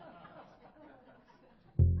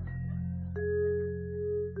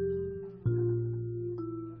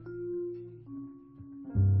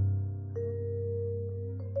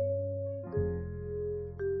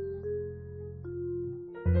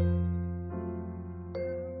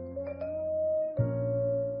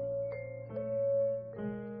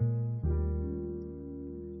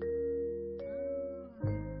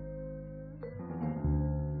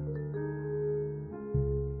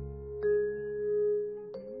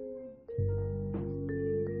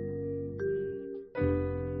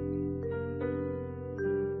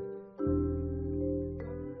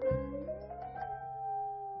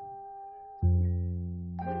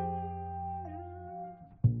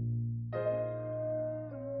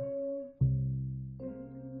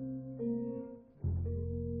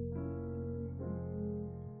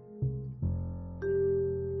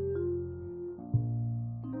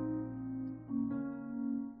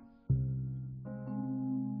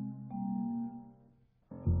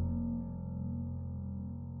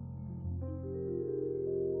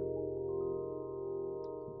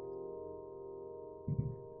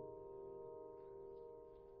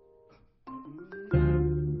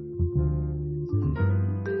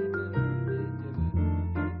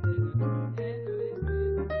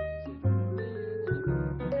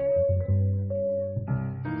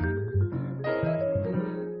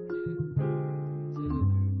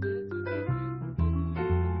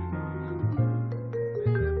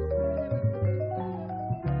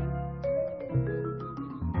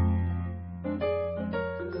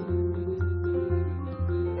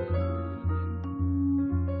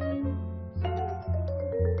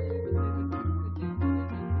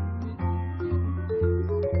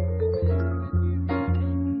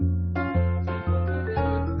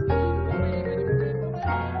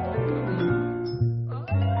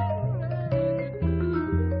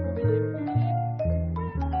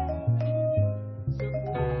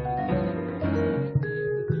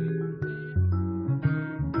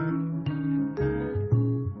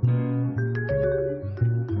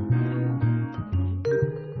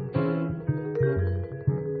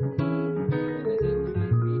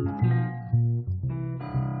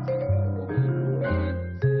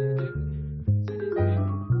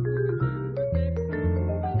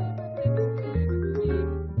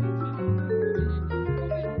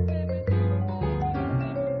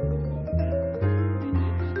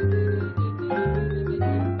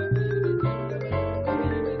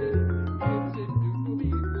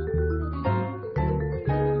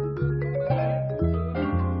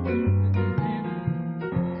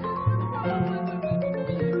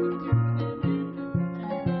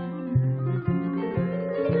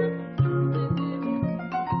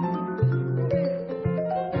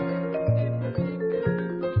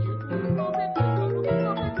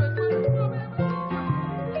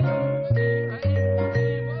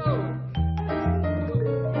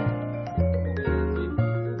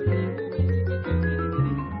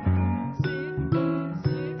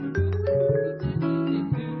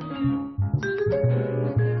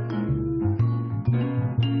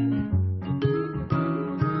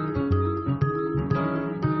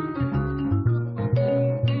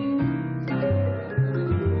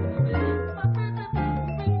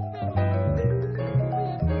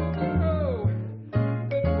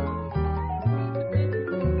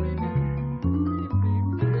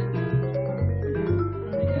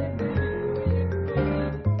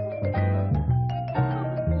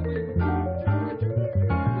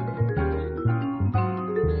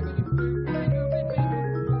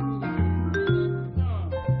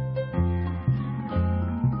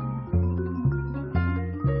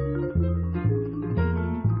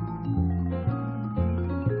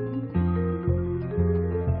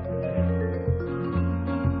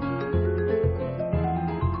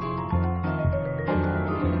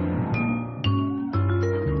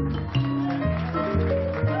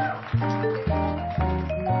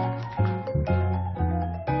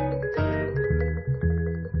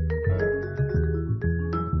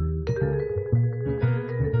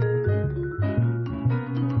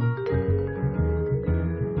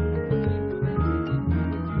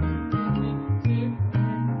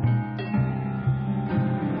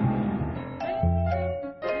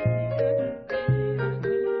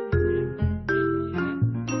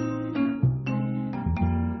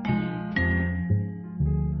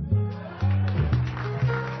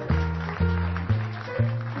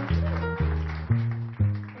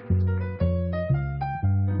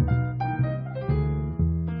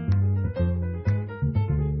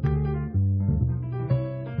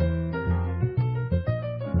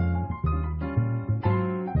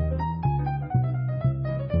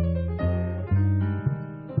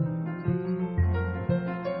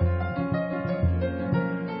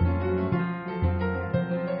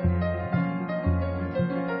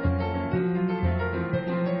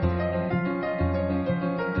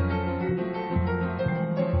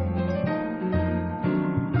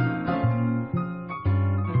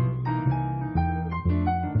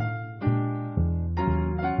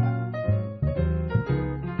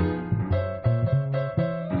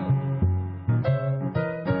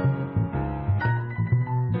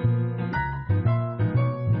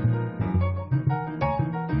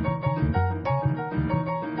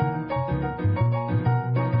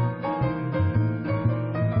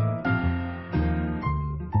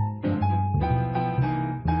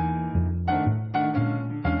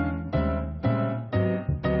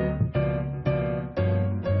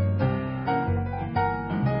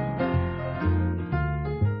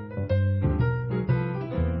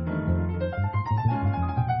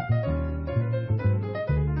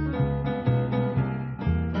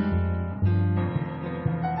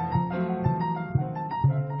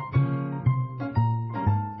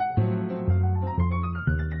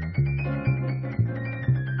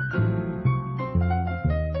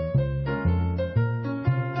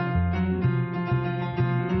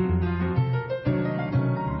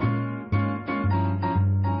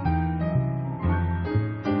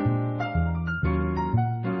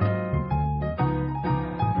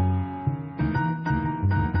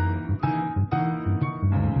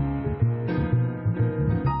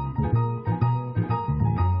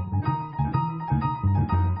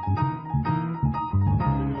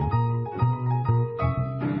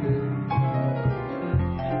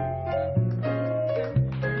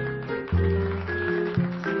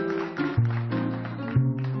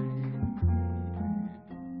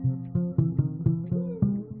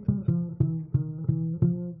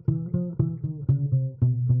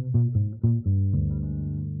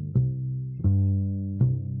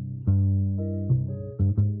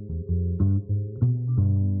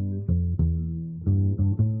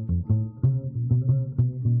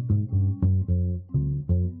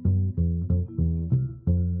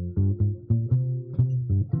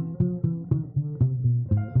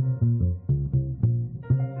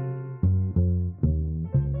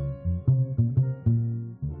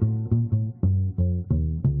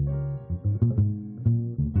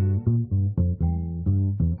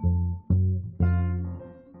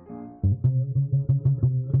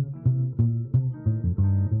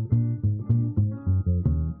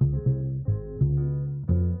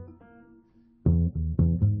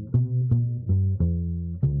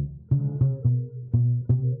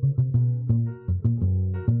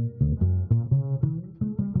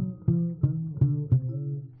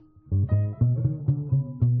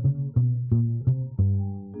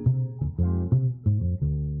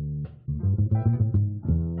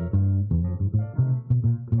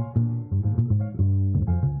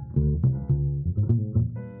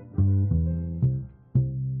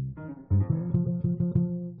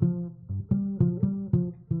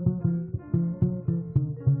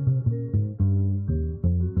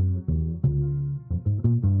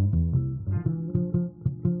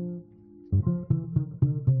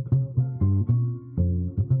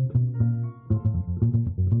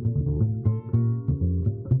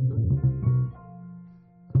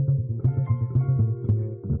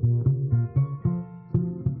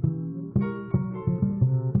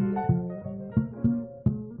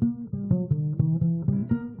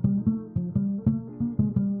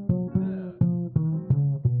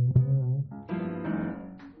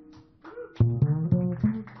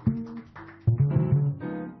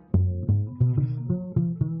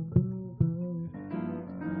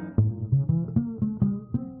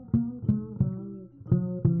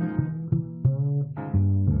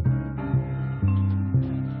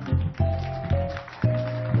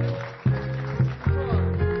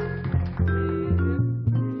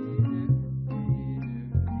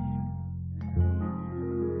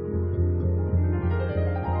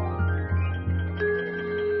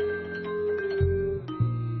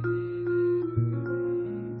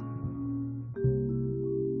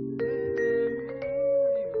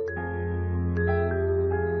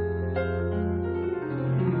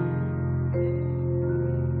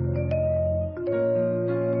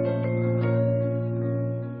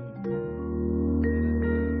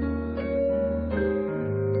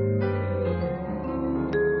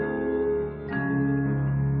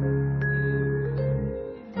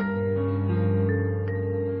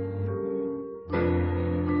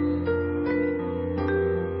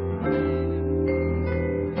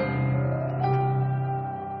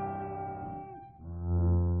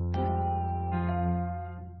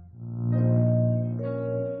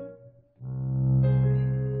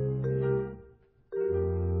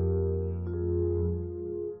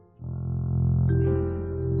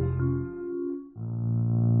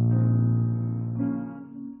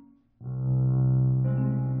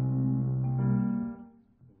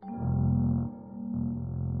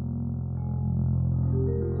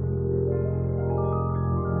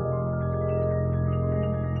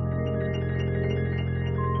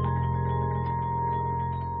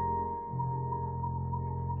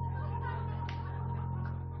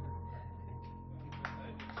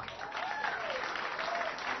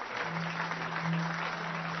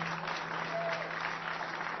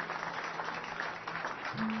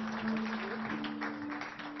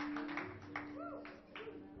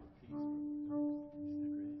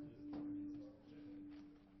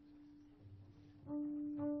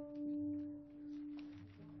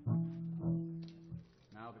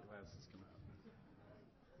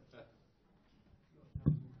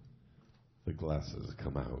 glasses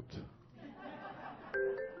come out.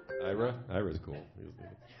 Ira's cool.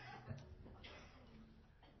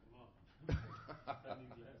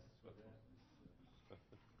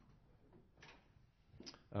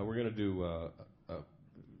 We're going to do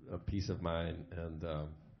a piece of mine, and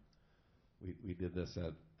we did this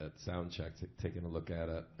at sound check, taking a look at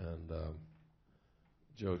it, and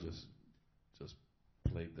Joe just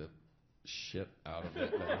played the shit out of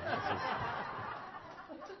it.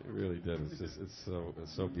 It really did. It's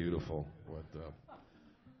so beautiful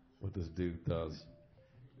what this dude does,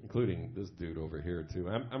 including this dude over here too.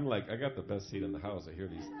 I'm like, I got the best seat in the house. I hear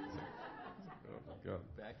these. Oh my God.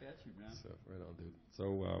 Back at you, man. So right on, dude.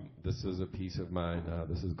 So this is a piece of mine.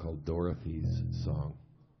 This is called Dorothy's Song.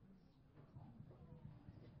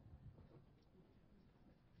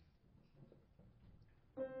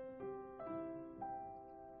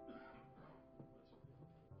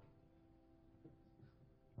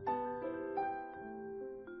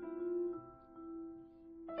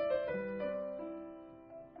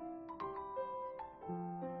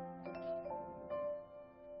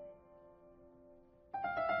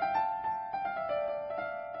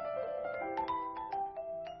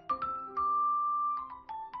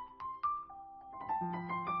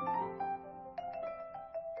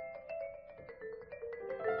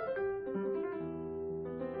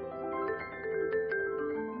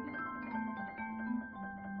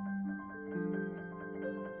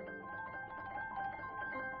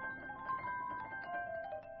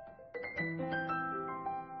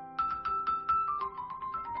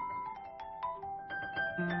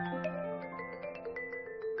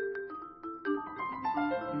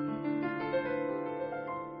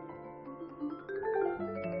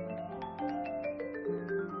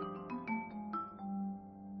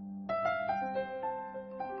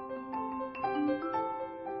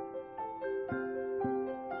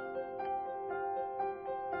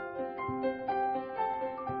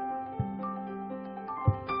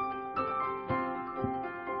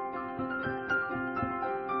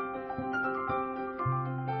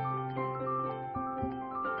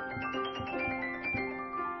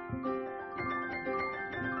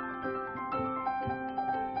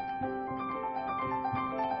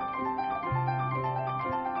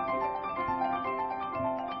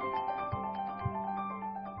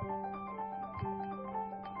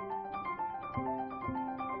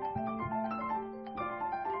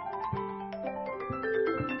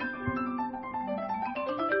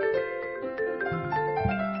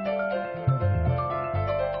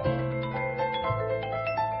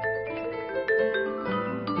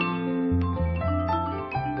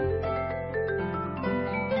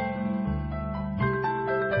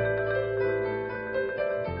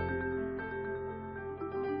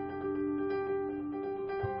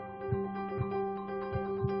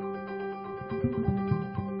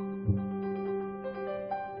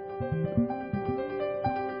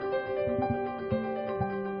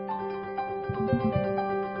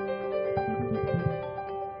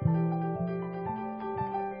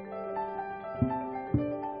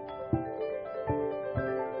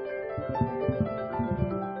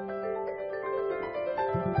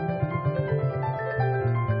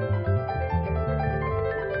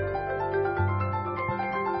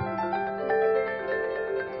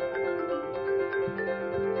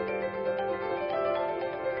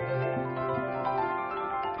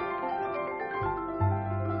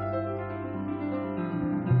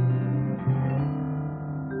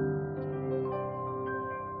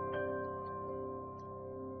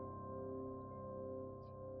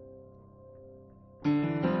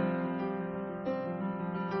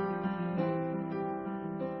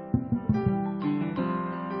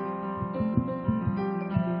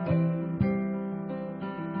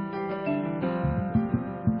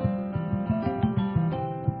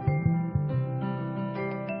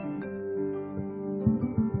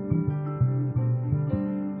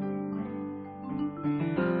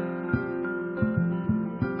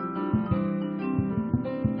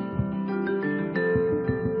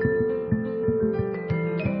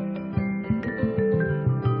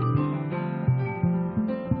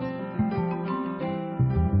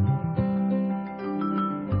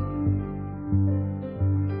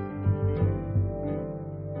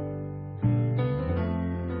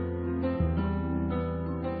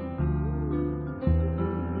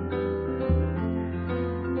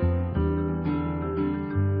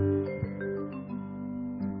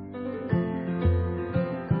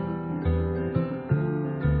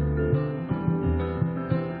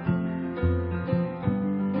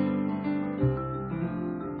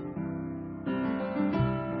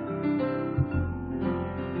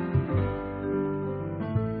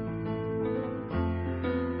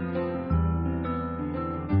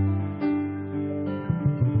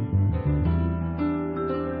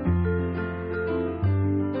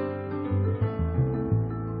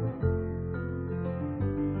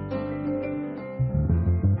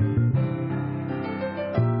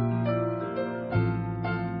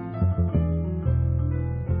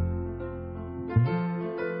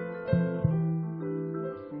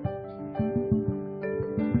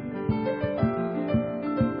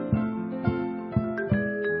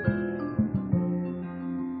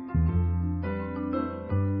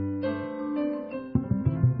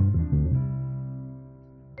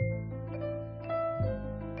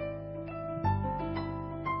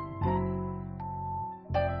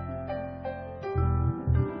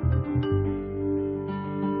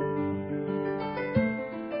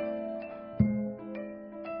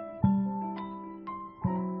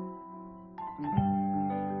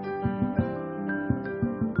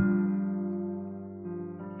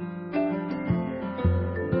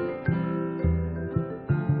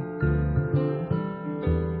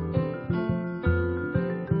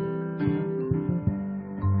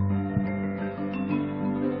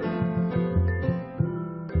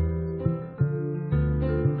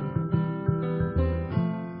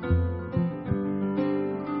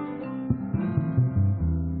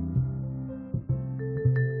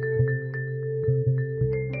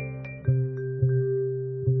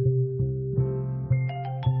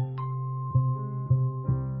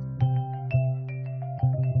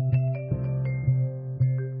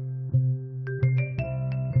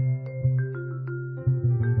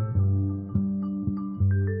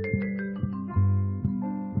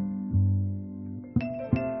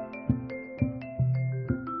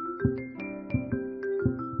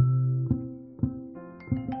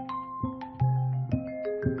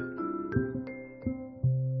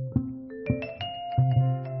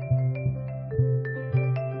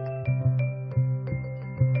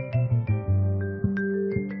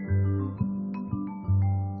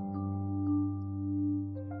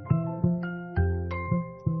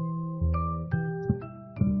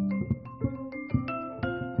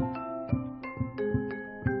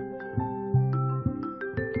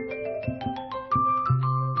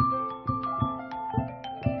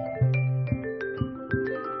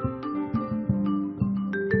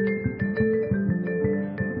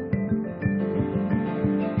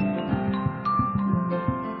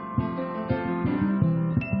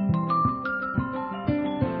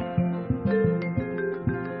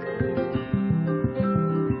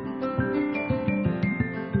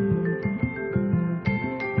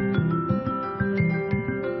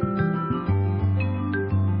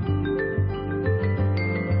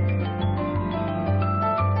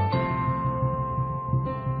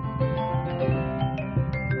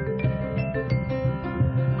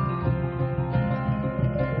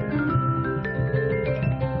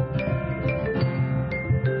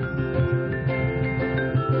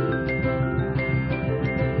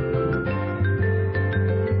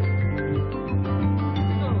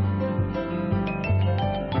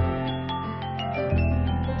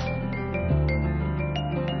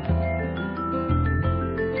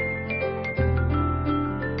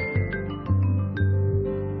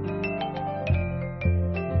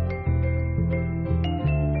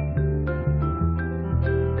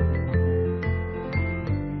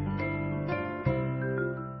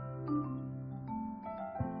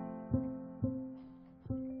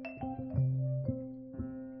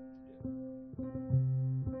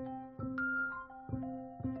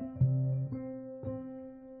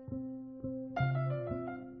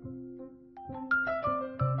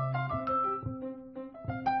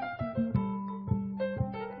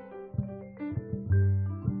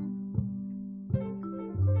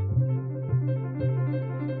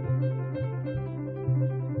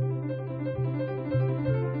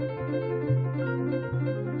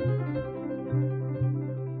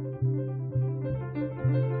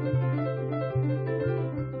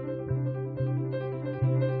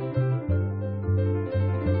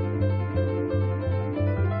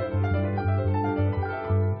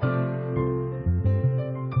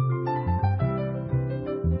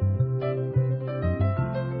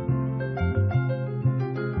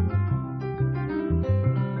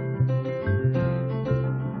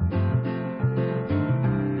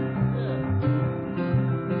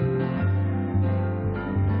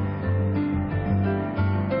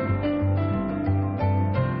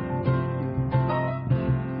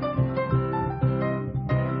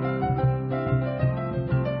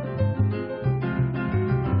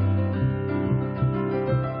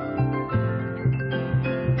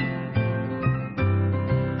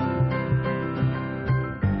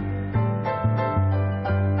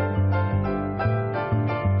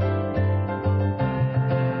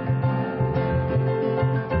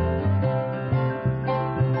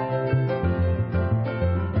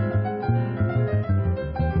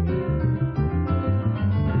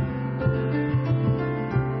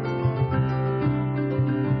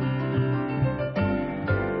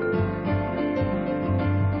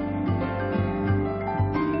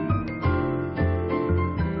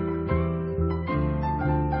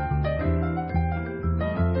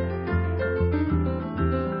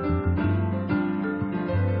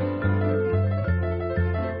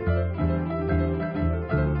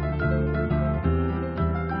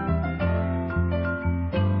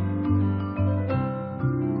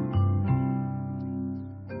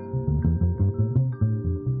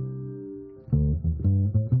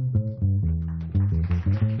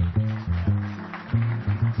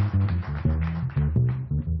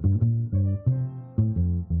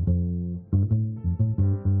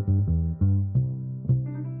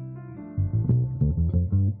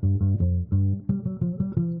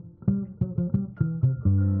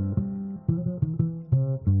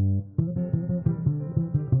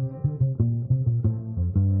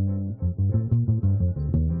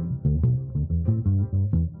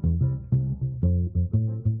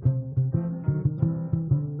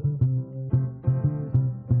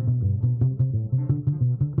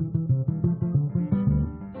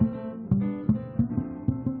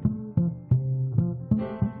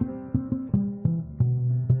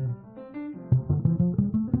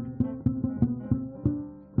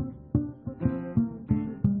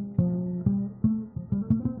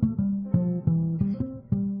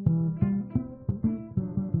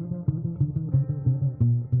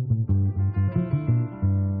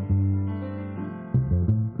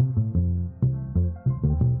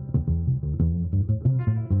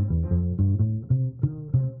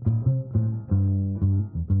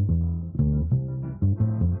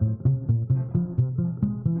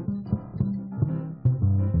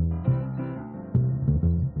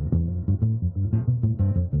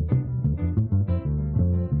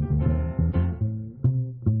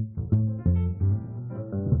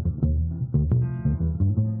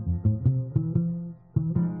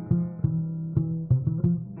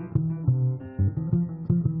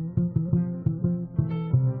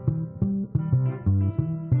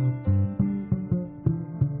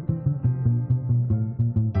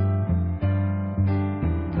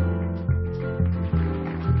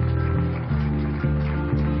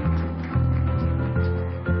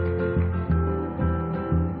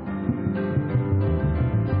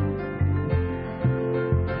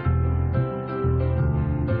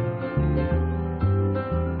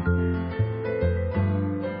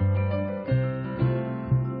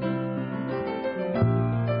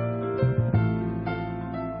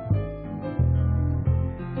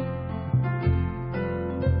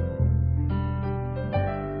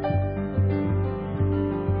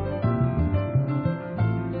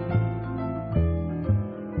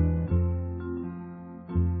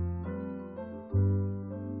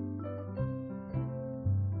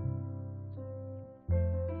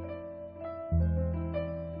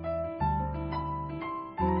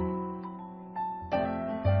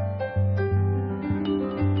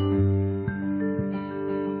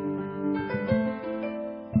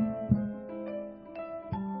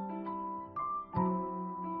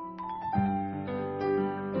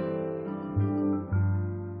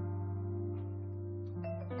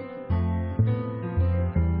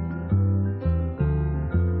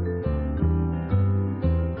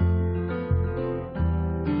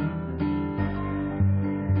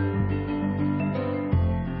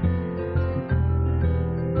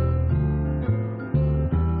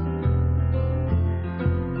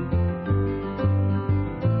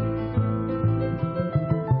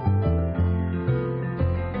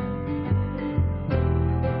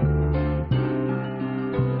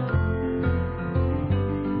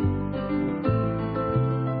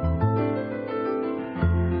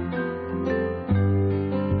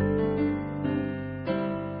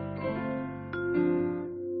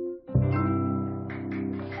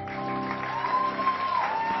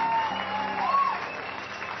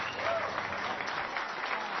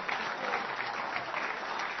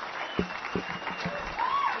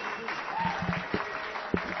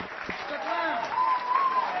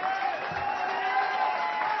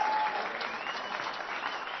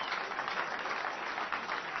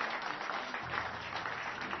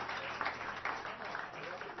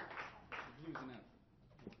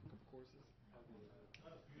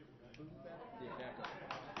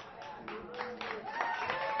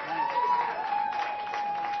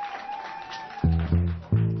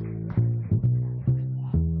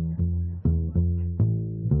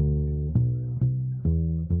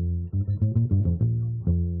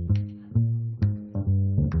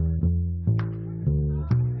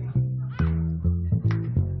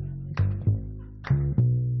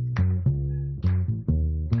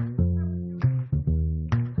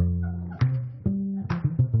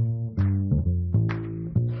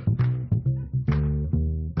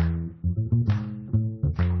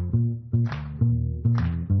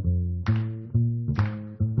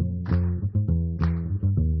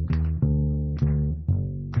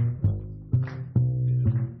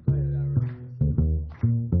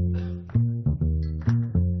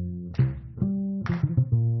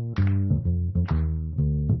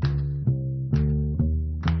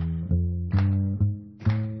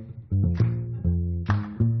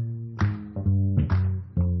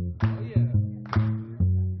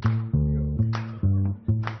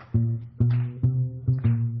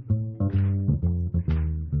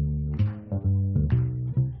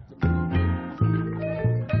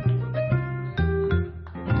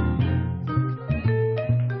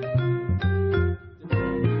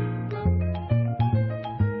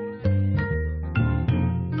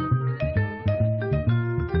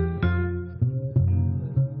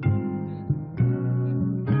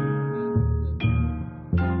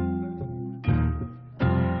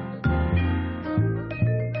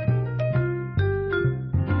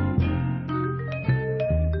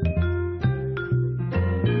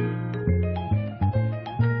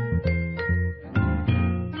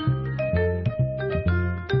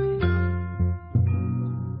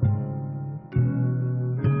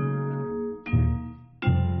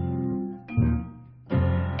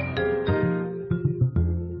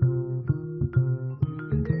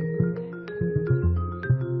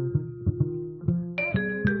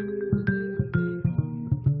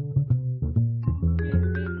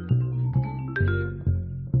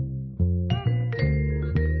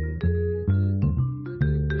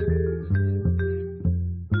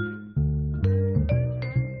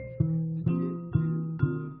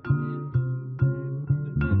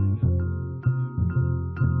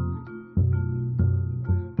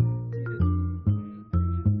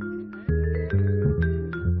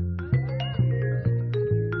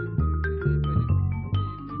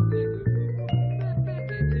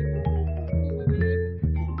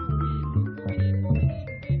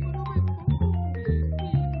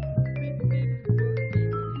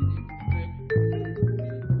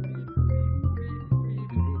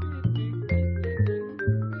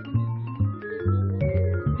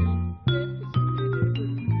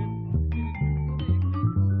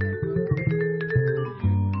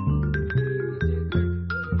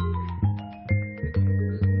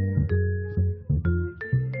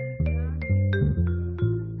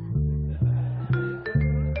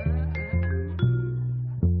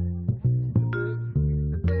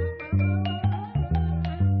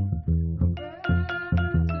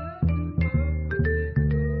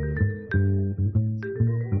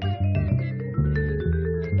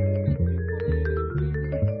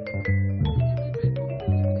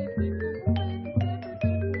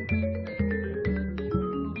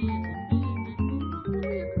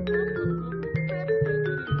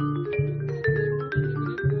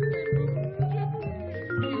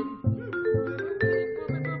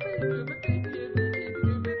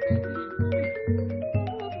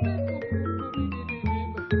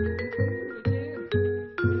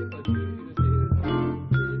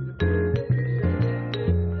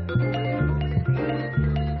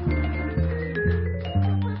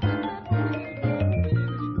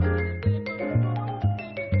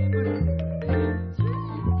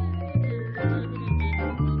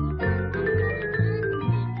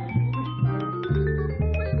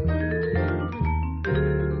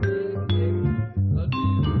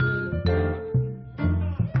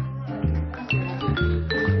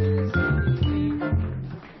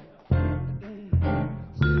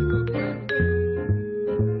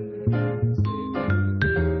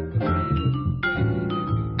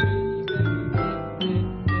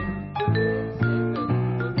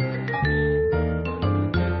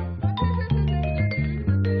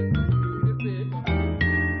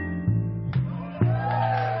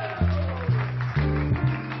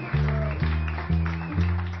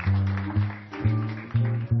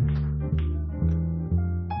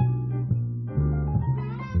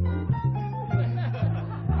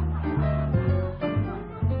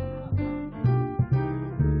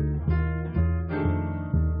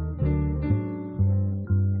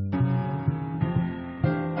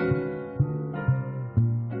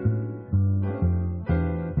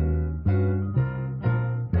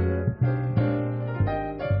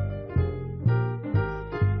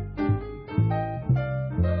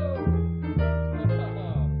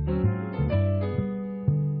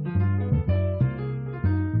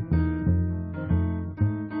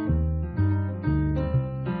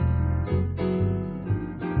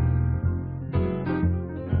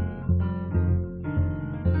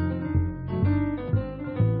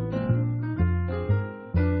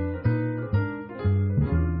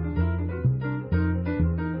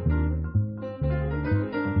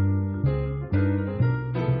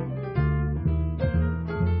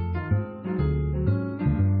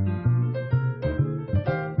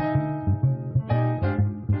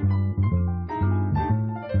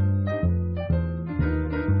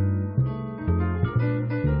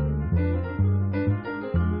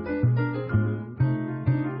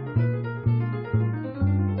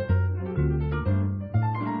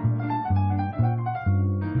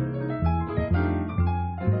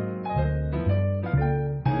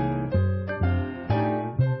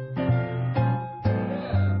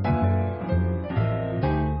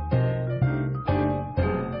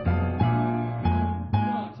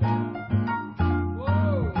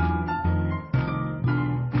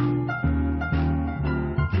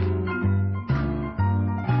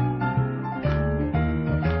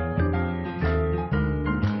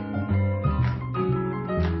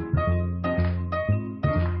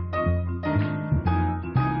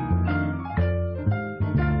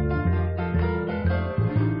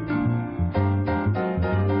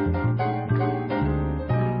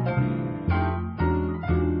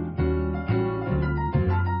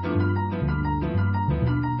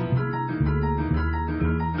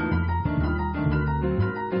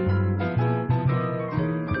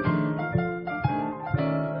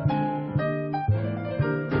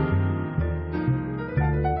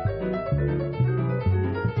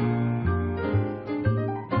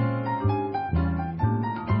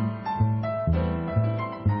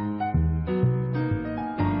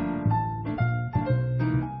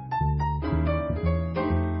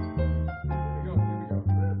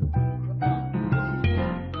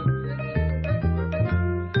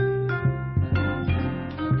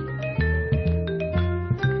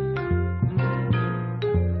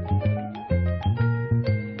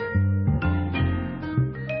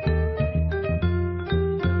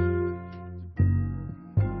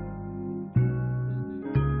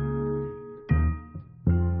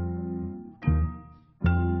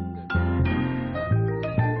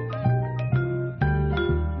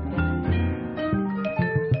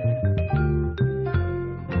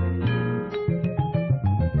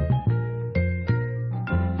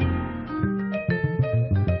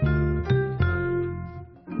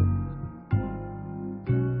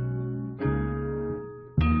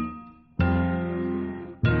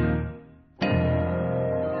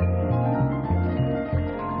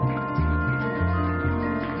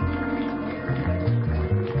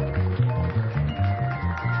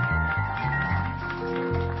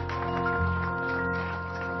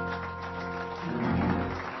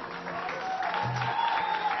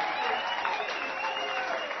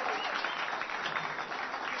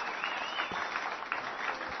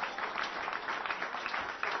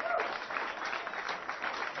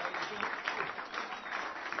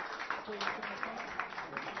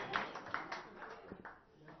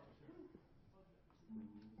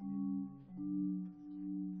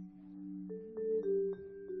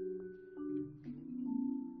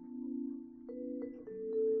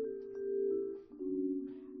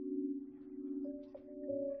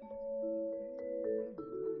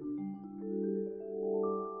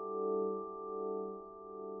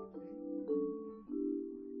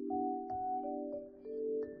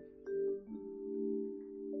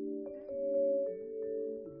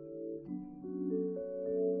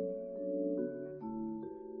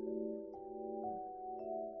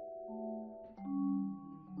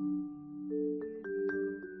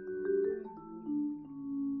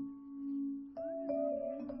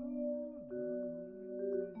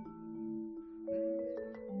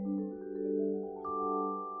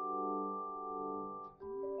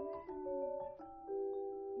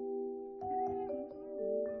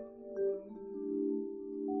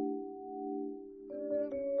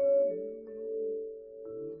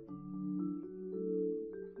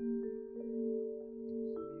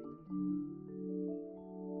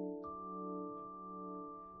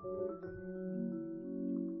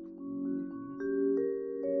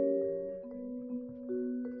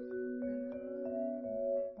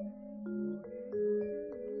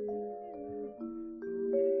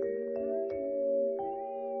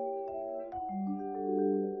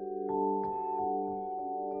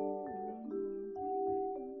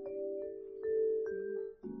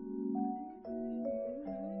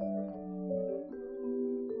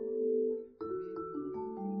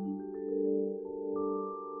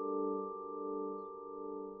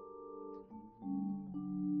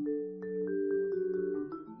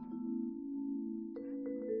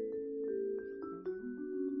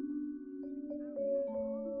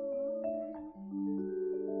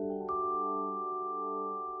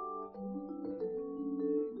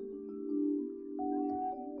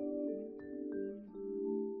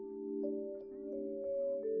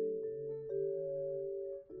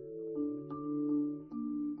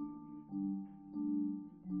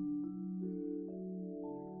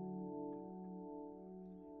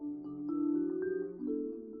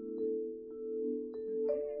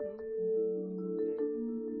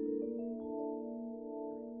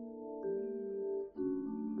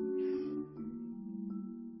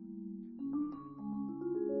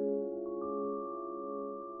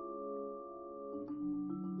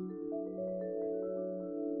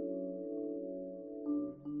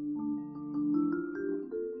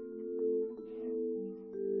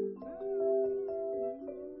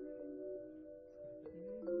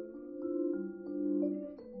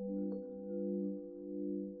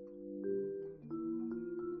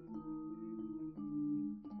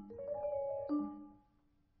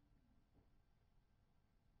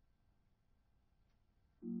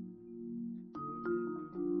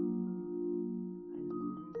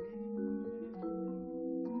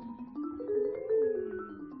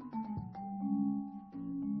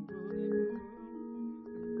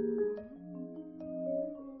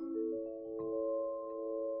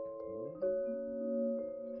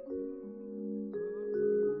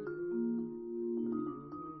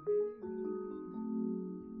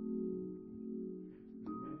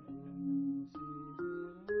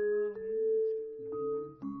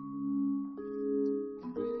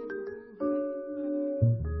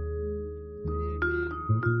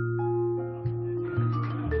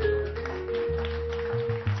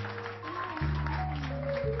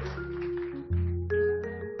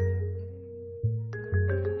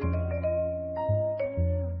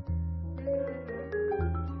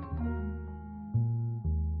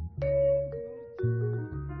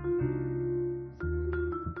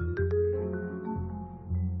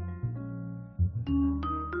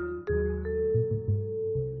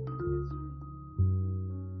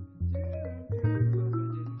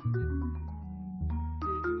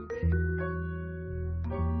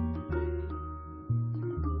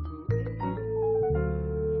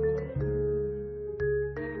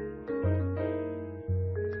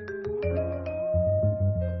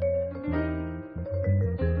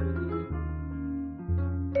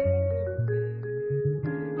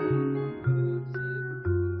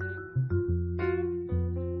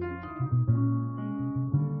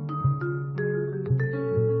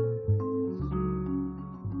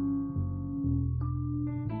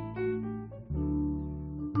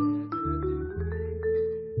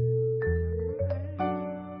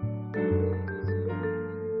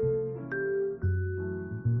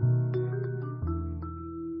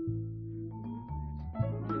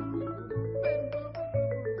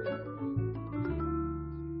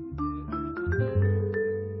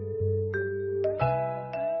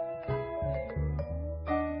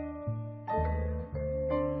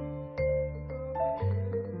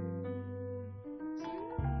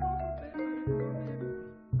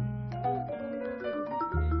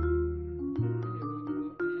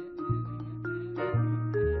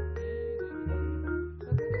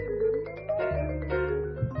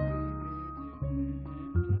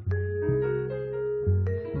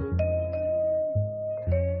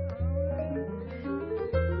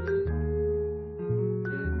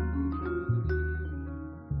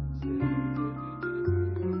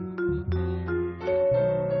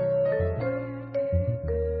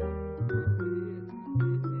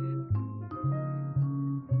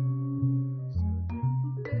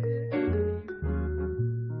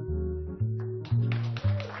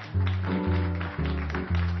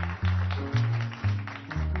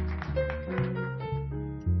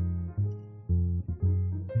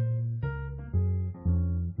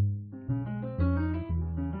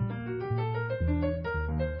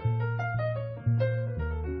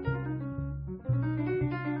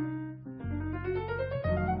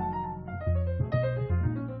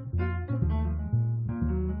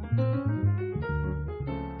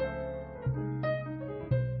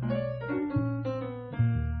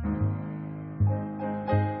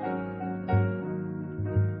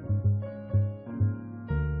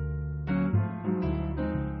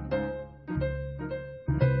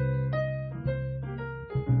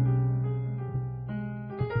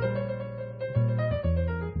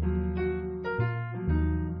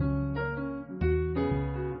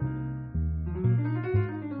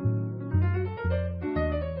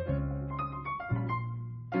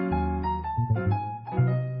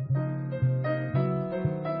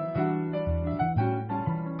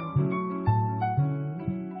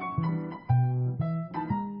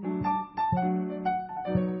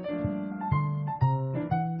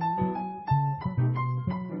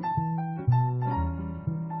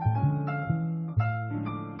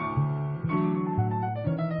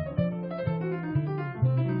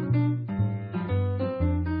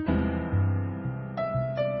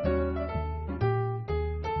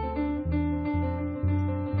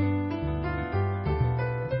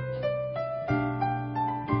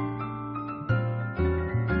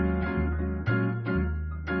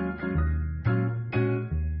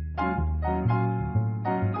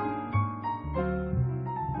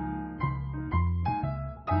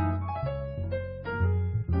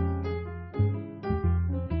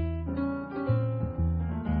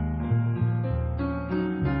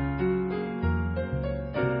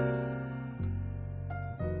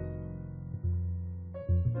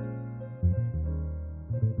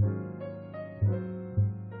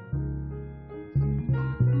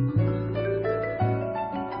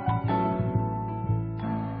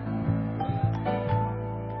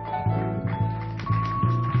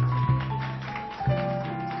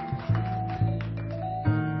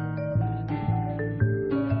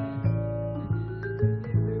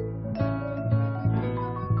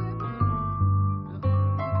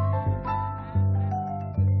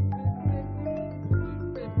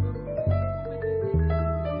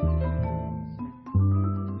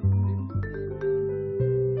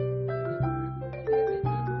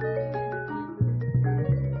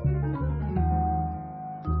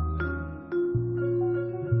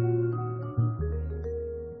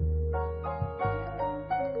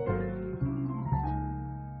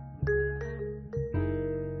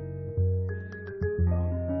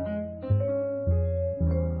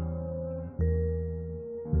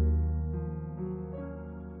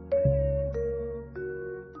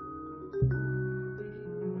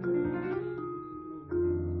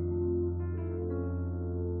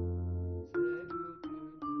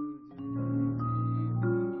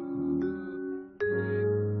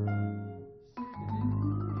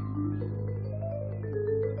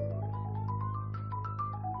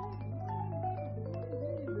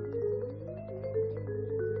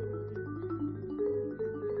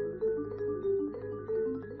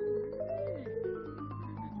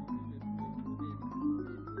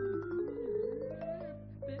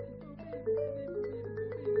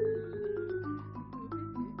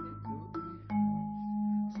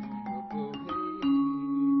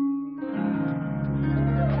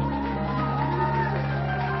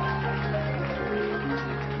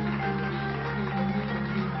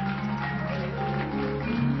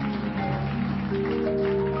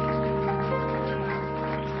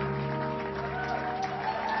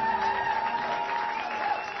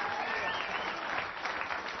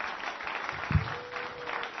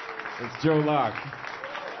 Joe Locke. Fun,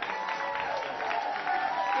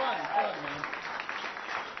 man.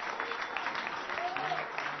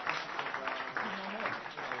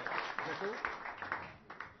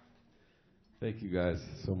 Thank you guys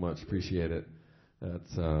so much. Appreciate it.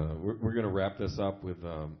 That's we're going to wrap this up with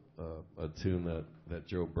a tune that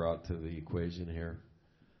Joe brought to the equation here.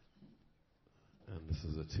 And this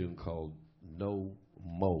is a tune called No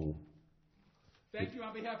Mo. Thank you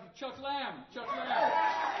on behalf of Chuck Lamb. Chuck Lamb.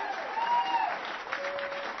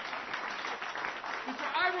 Mr.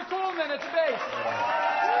 Ira Coleman at the bass.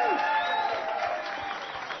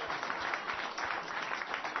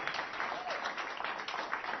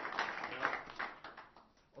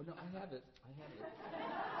 Oh no, I have it.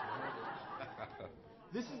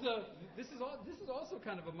 This is also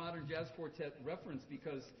kind of a modern jazz quartet reference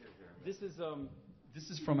because this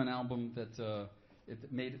is from an album that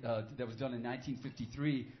that was done in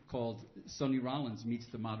 1953 called Sonny Rollins Meets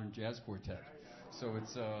the Modern Jazz Quartet. So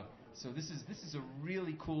this is a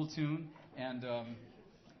really cool tune, and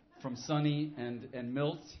from Sonny and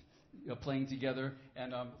Milt playing together.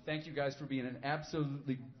 And thank you guys for being an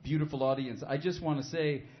absolutely beautiful audience. I just want to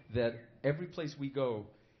say that every place we go,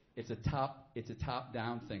 it's a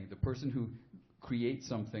top-down thing. The person who creates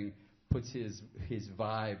something puts his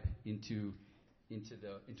vibe into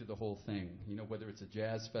the whole thing. You know, whether it's a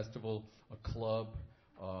jazz festival, a club,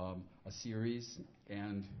 a series,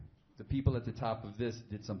 and the people at the top of this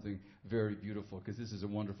did something very beautiful because this is a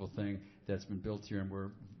wonderful thing that's been built here, and we're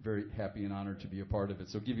very happy and honored to be a part of it.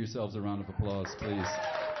 So give yourselves a round of applause, please.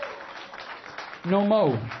 No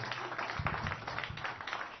Mo.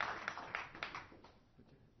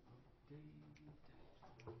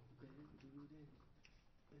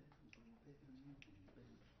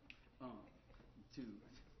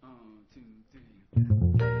 Two, three.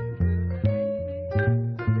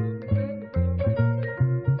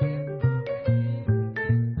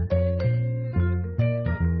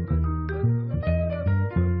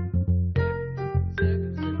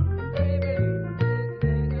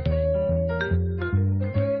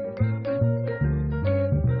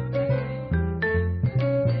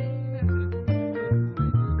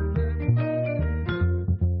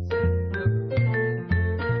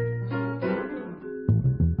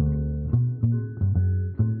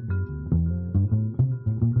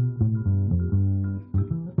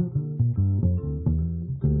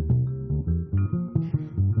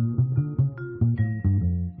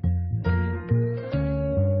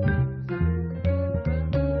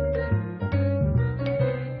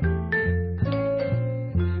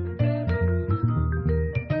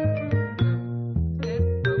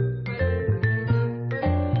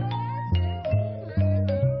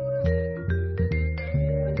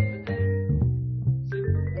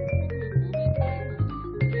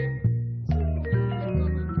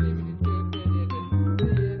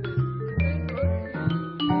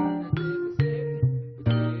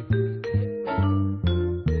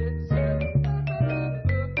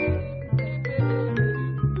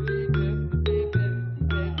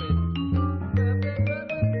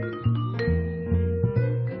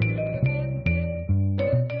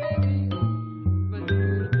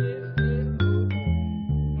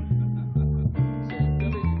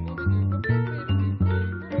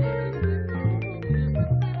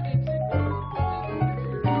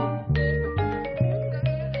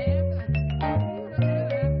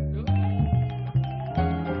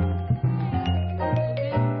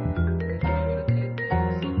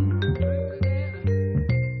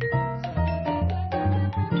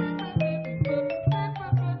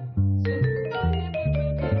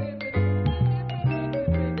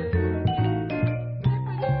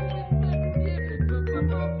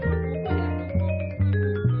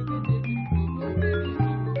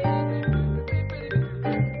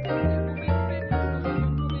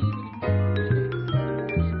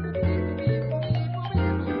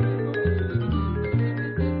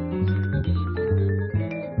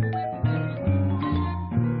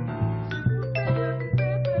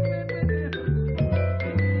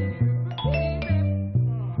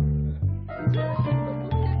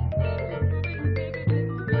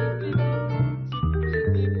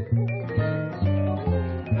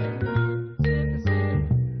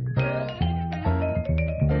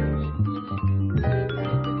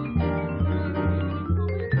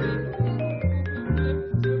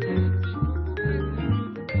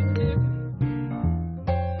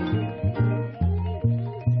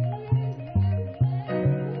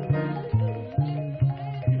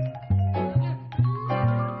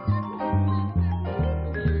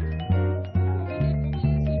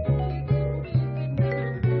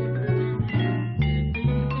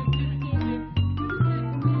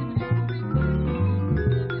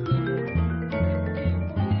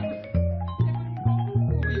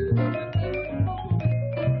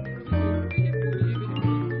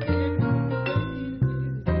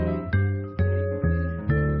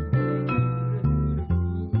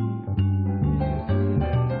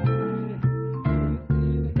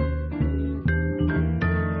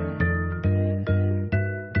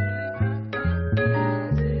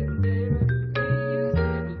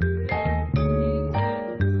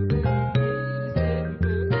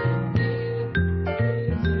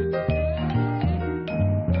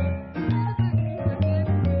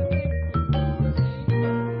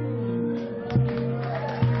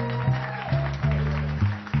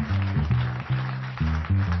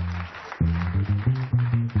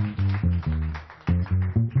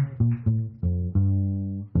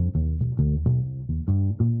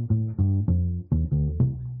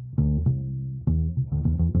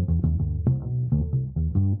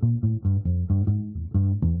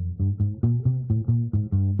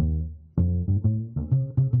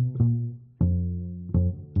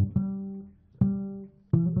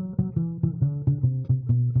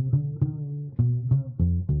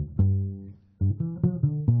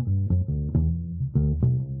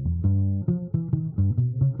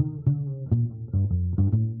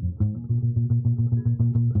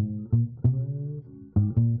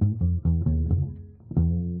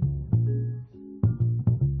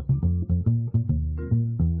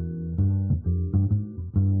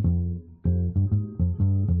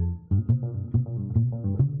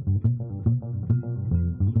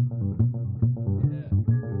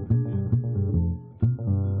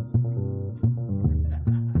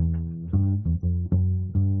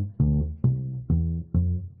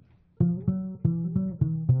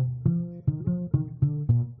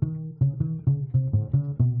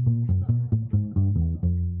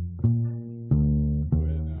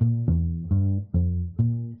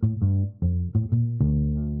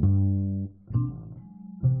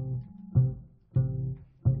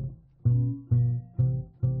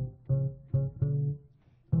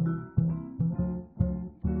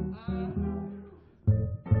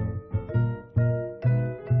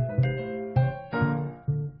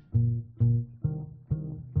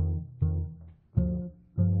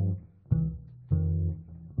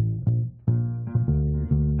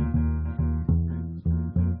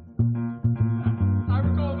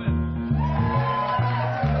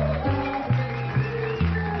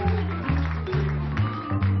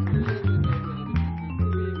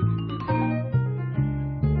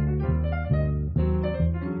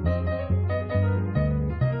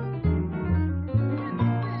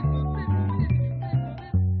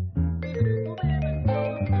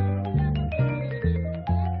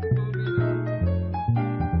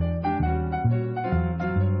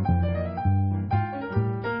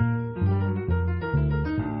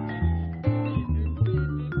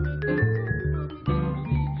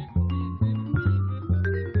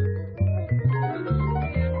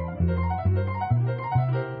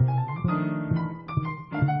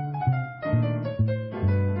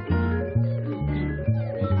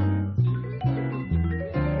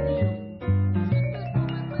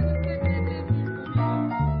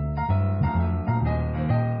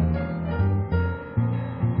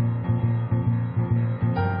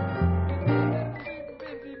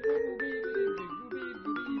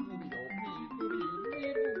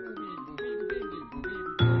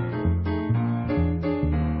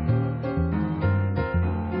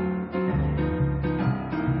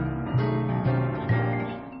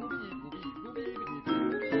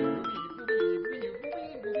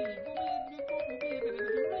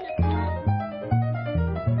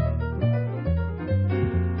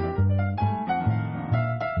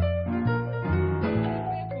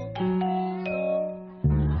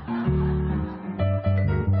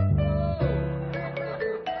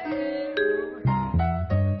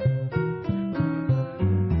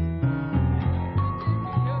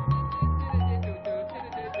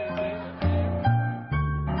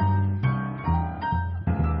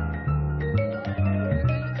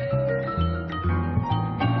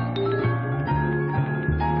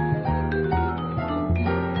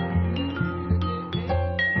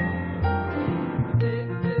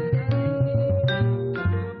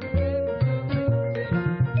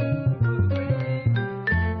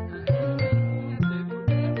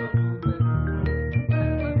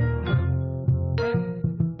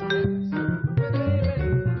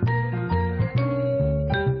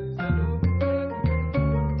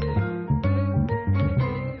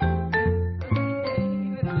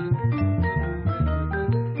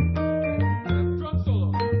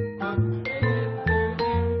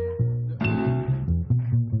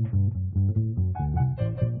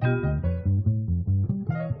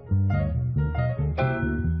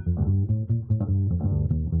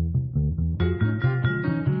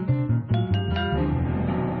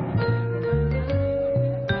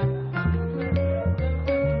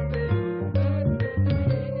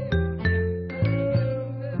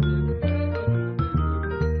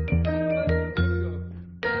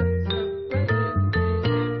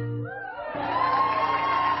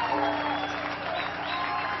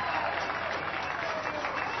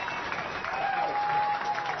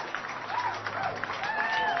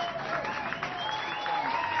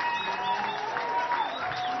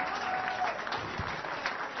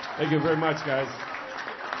 Thank you very much, guys.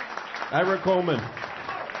 Ira Coleman.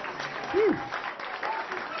 Whew.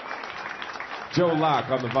 Joe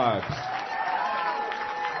Locke on the vibes.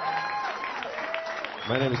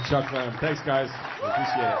 My name is Chuck Lamb. Thanks, guys. I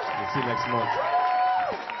appreciate it. We'll see you next month.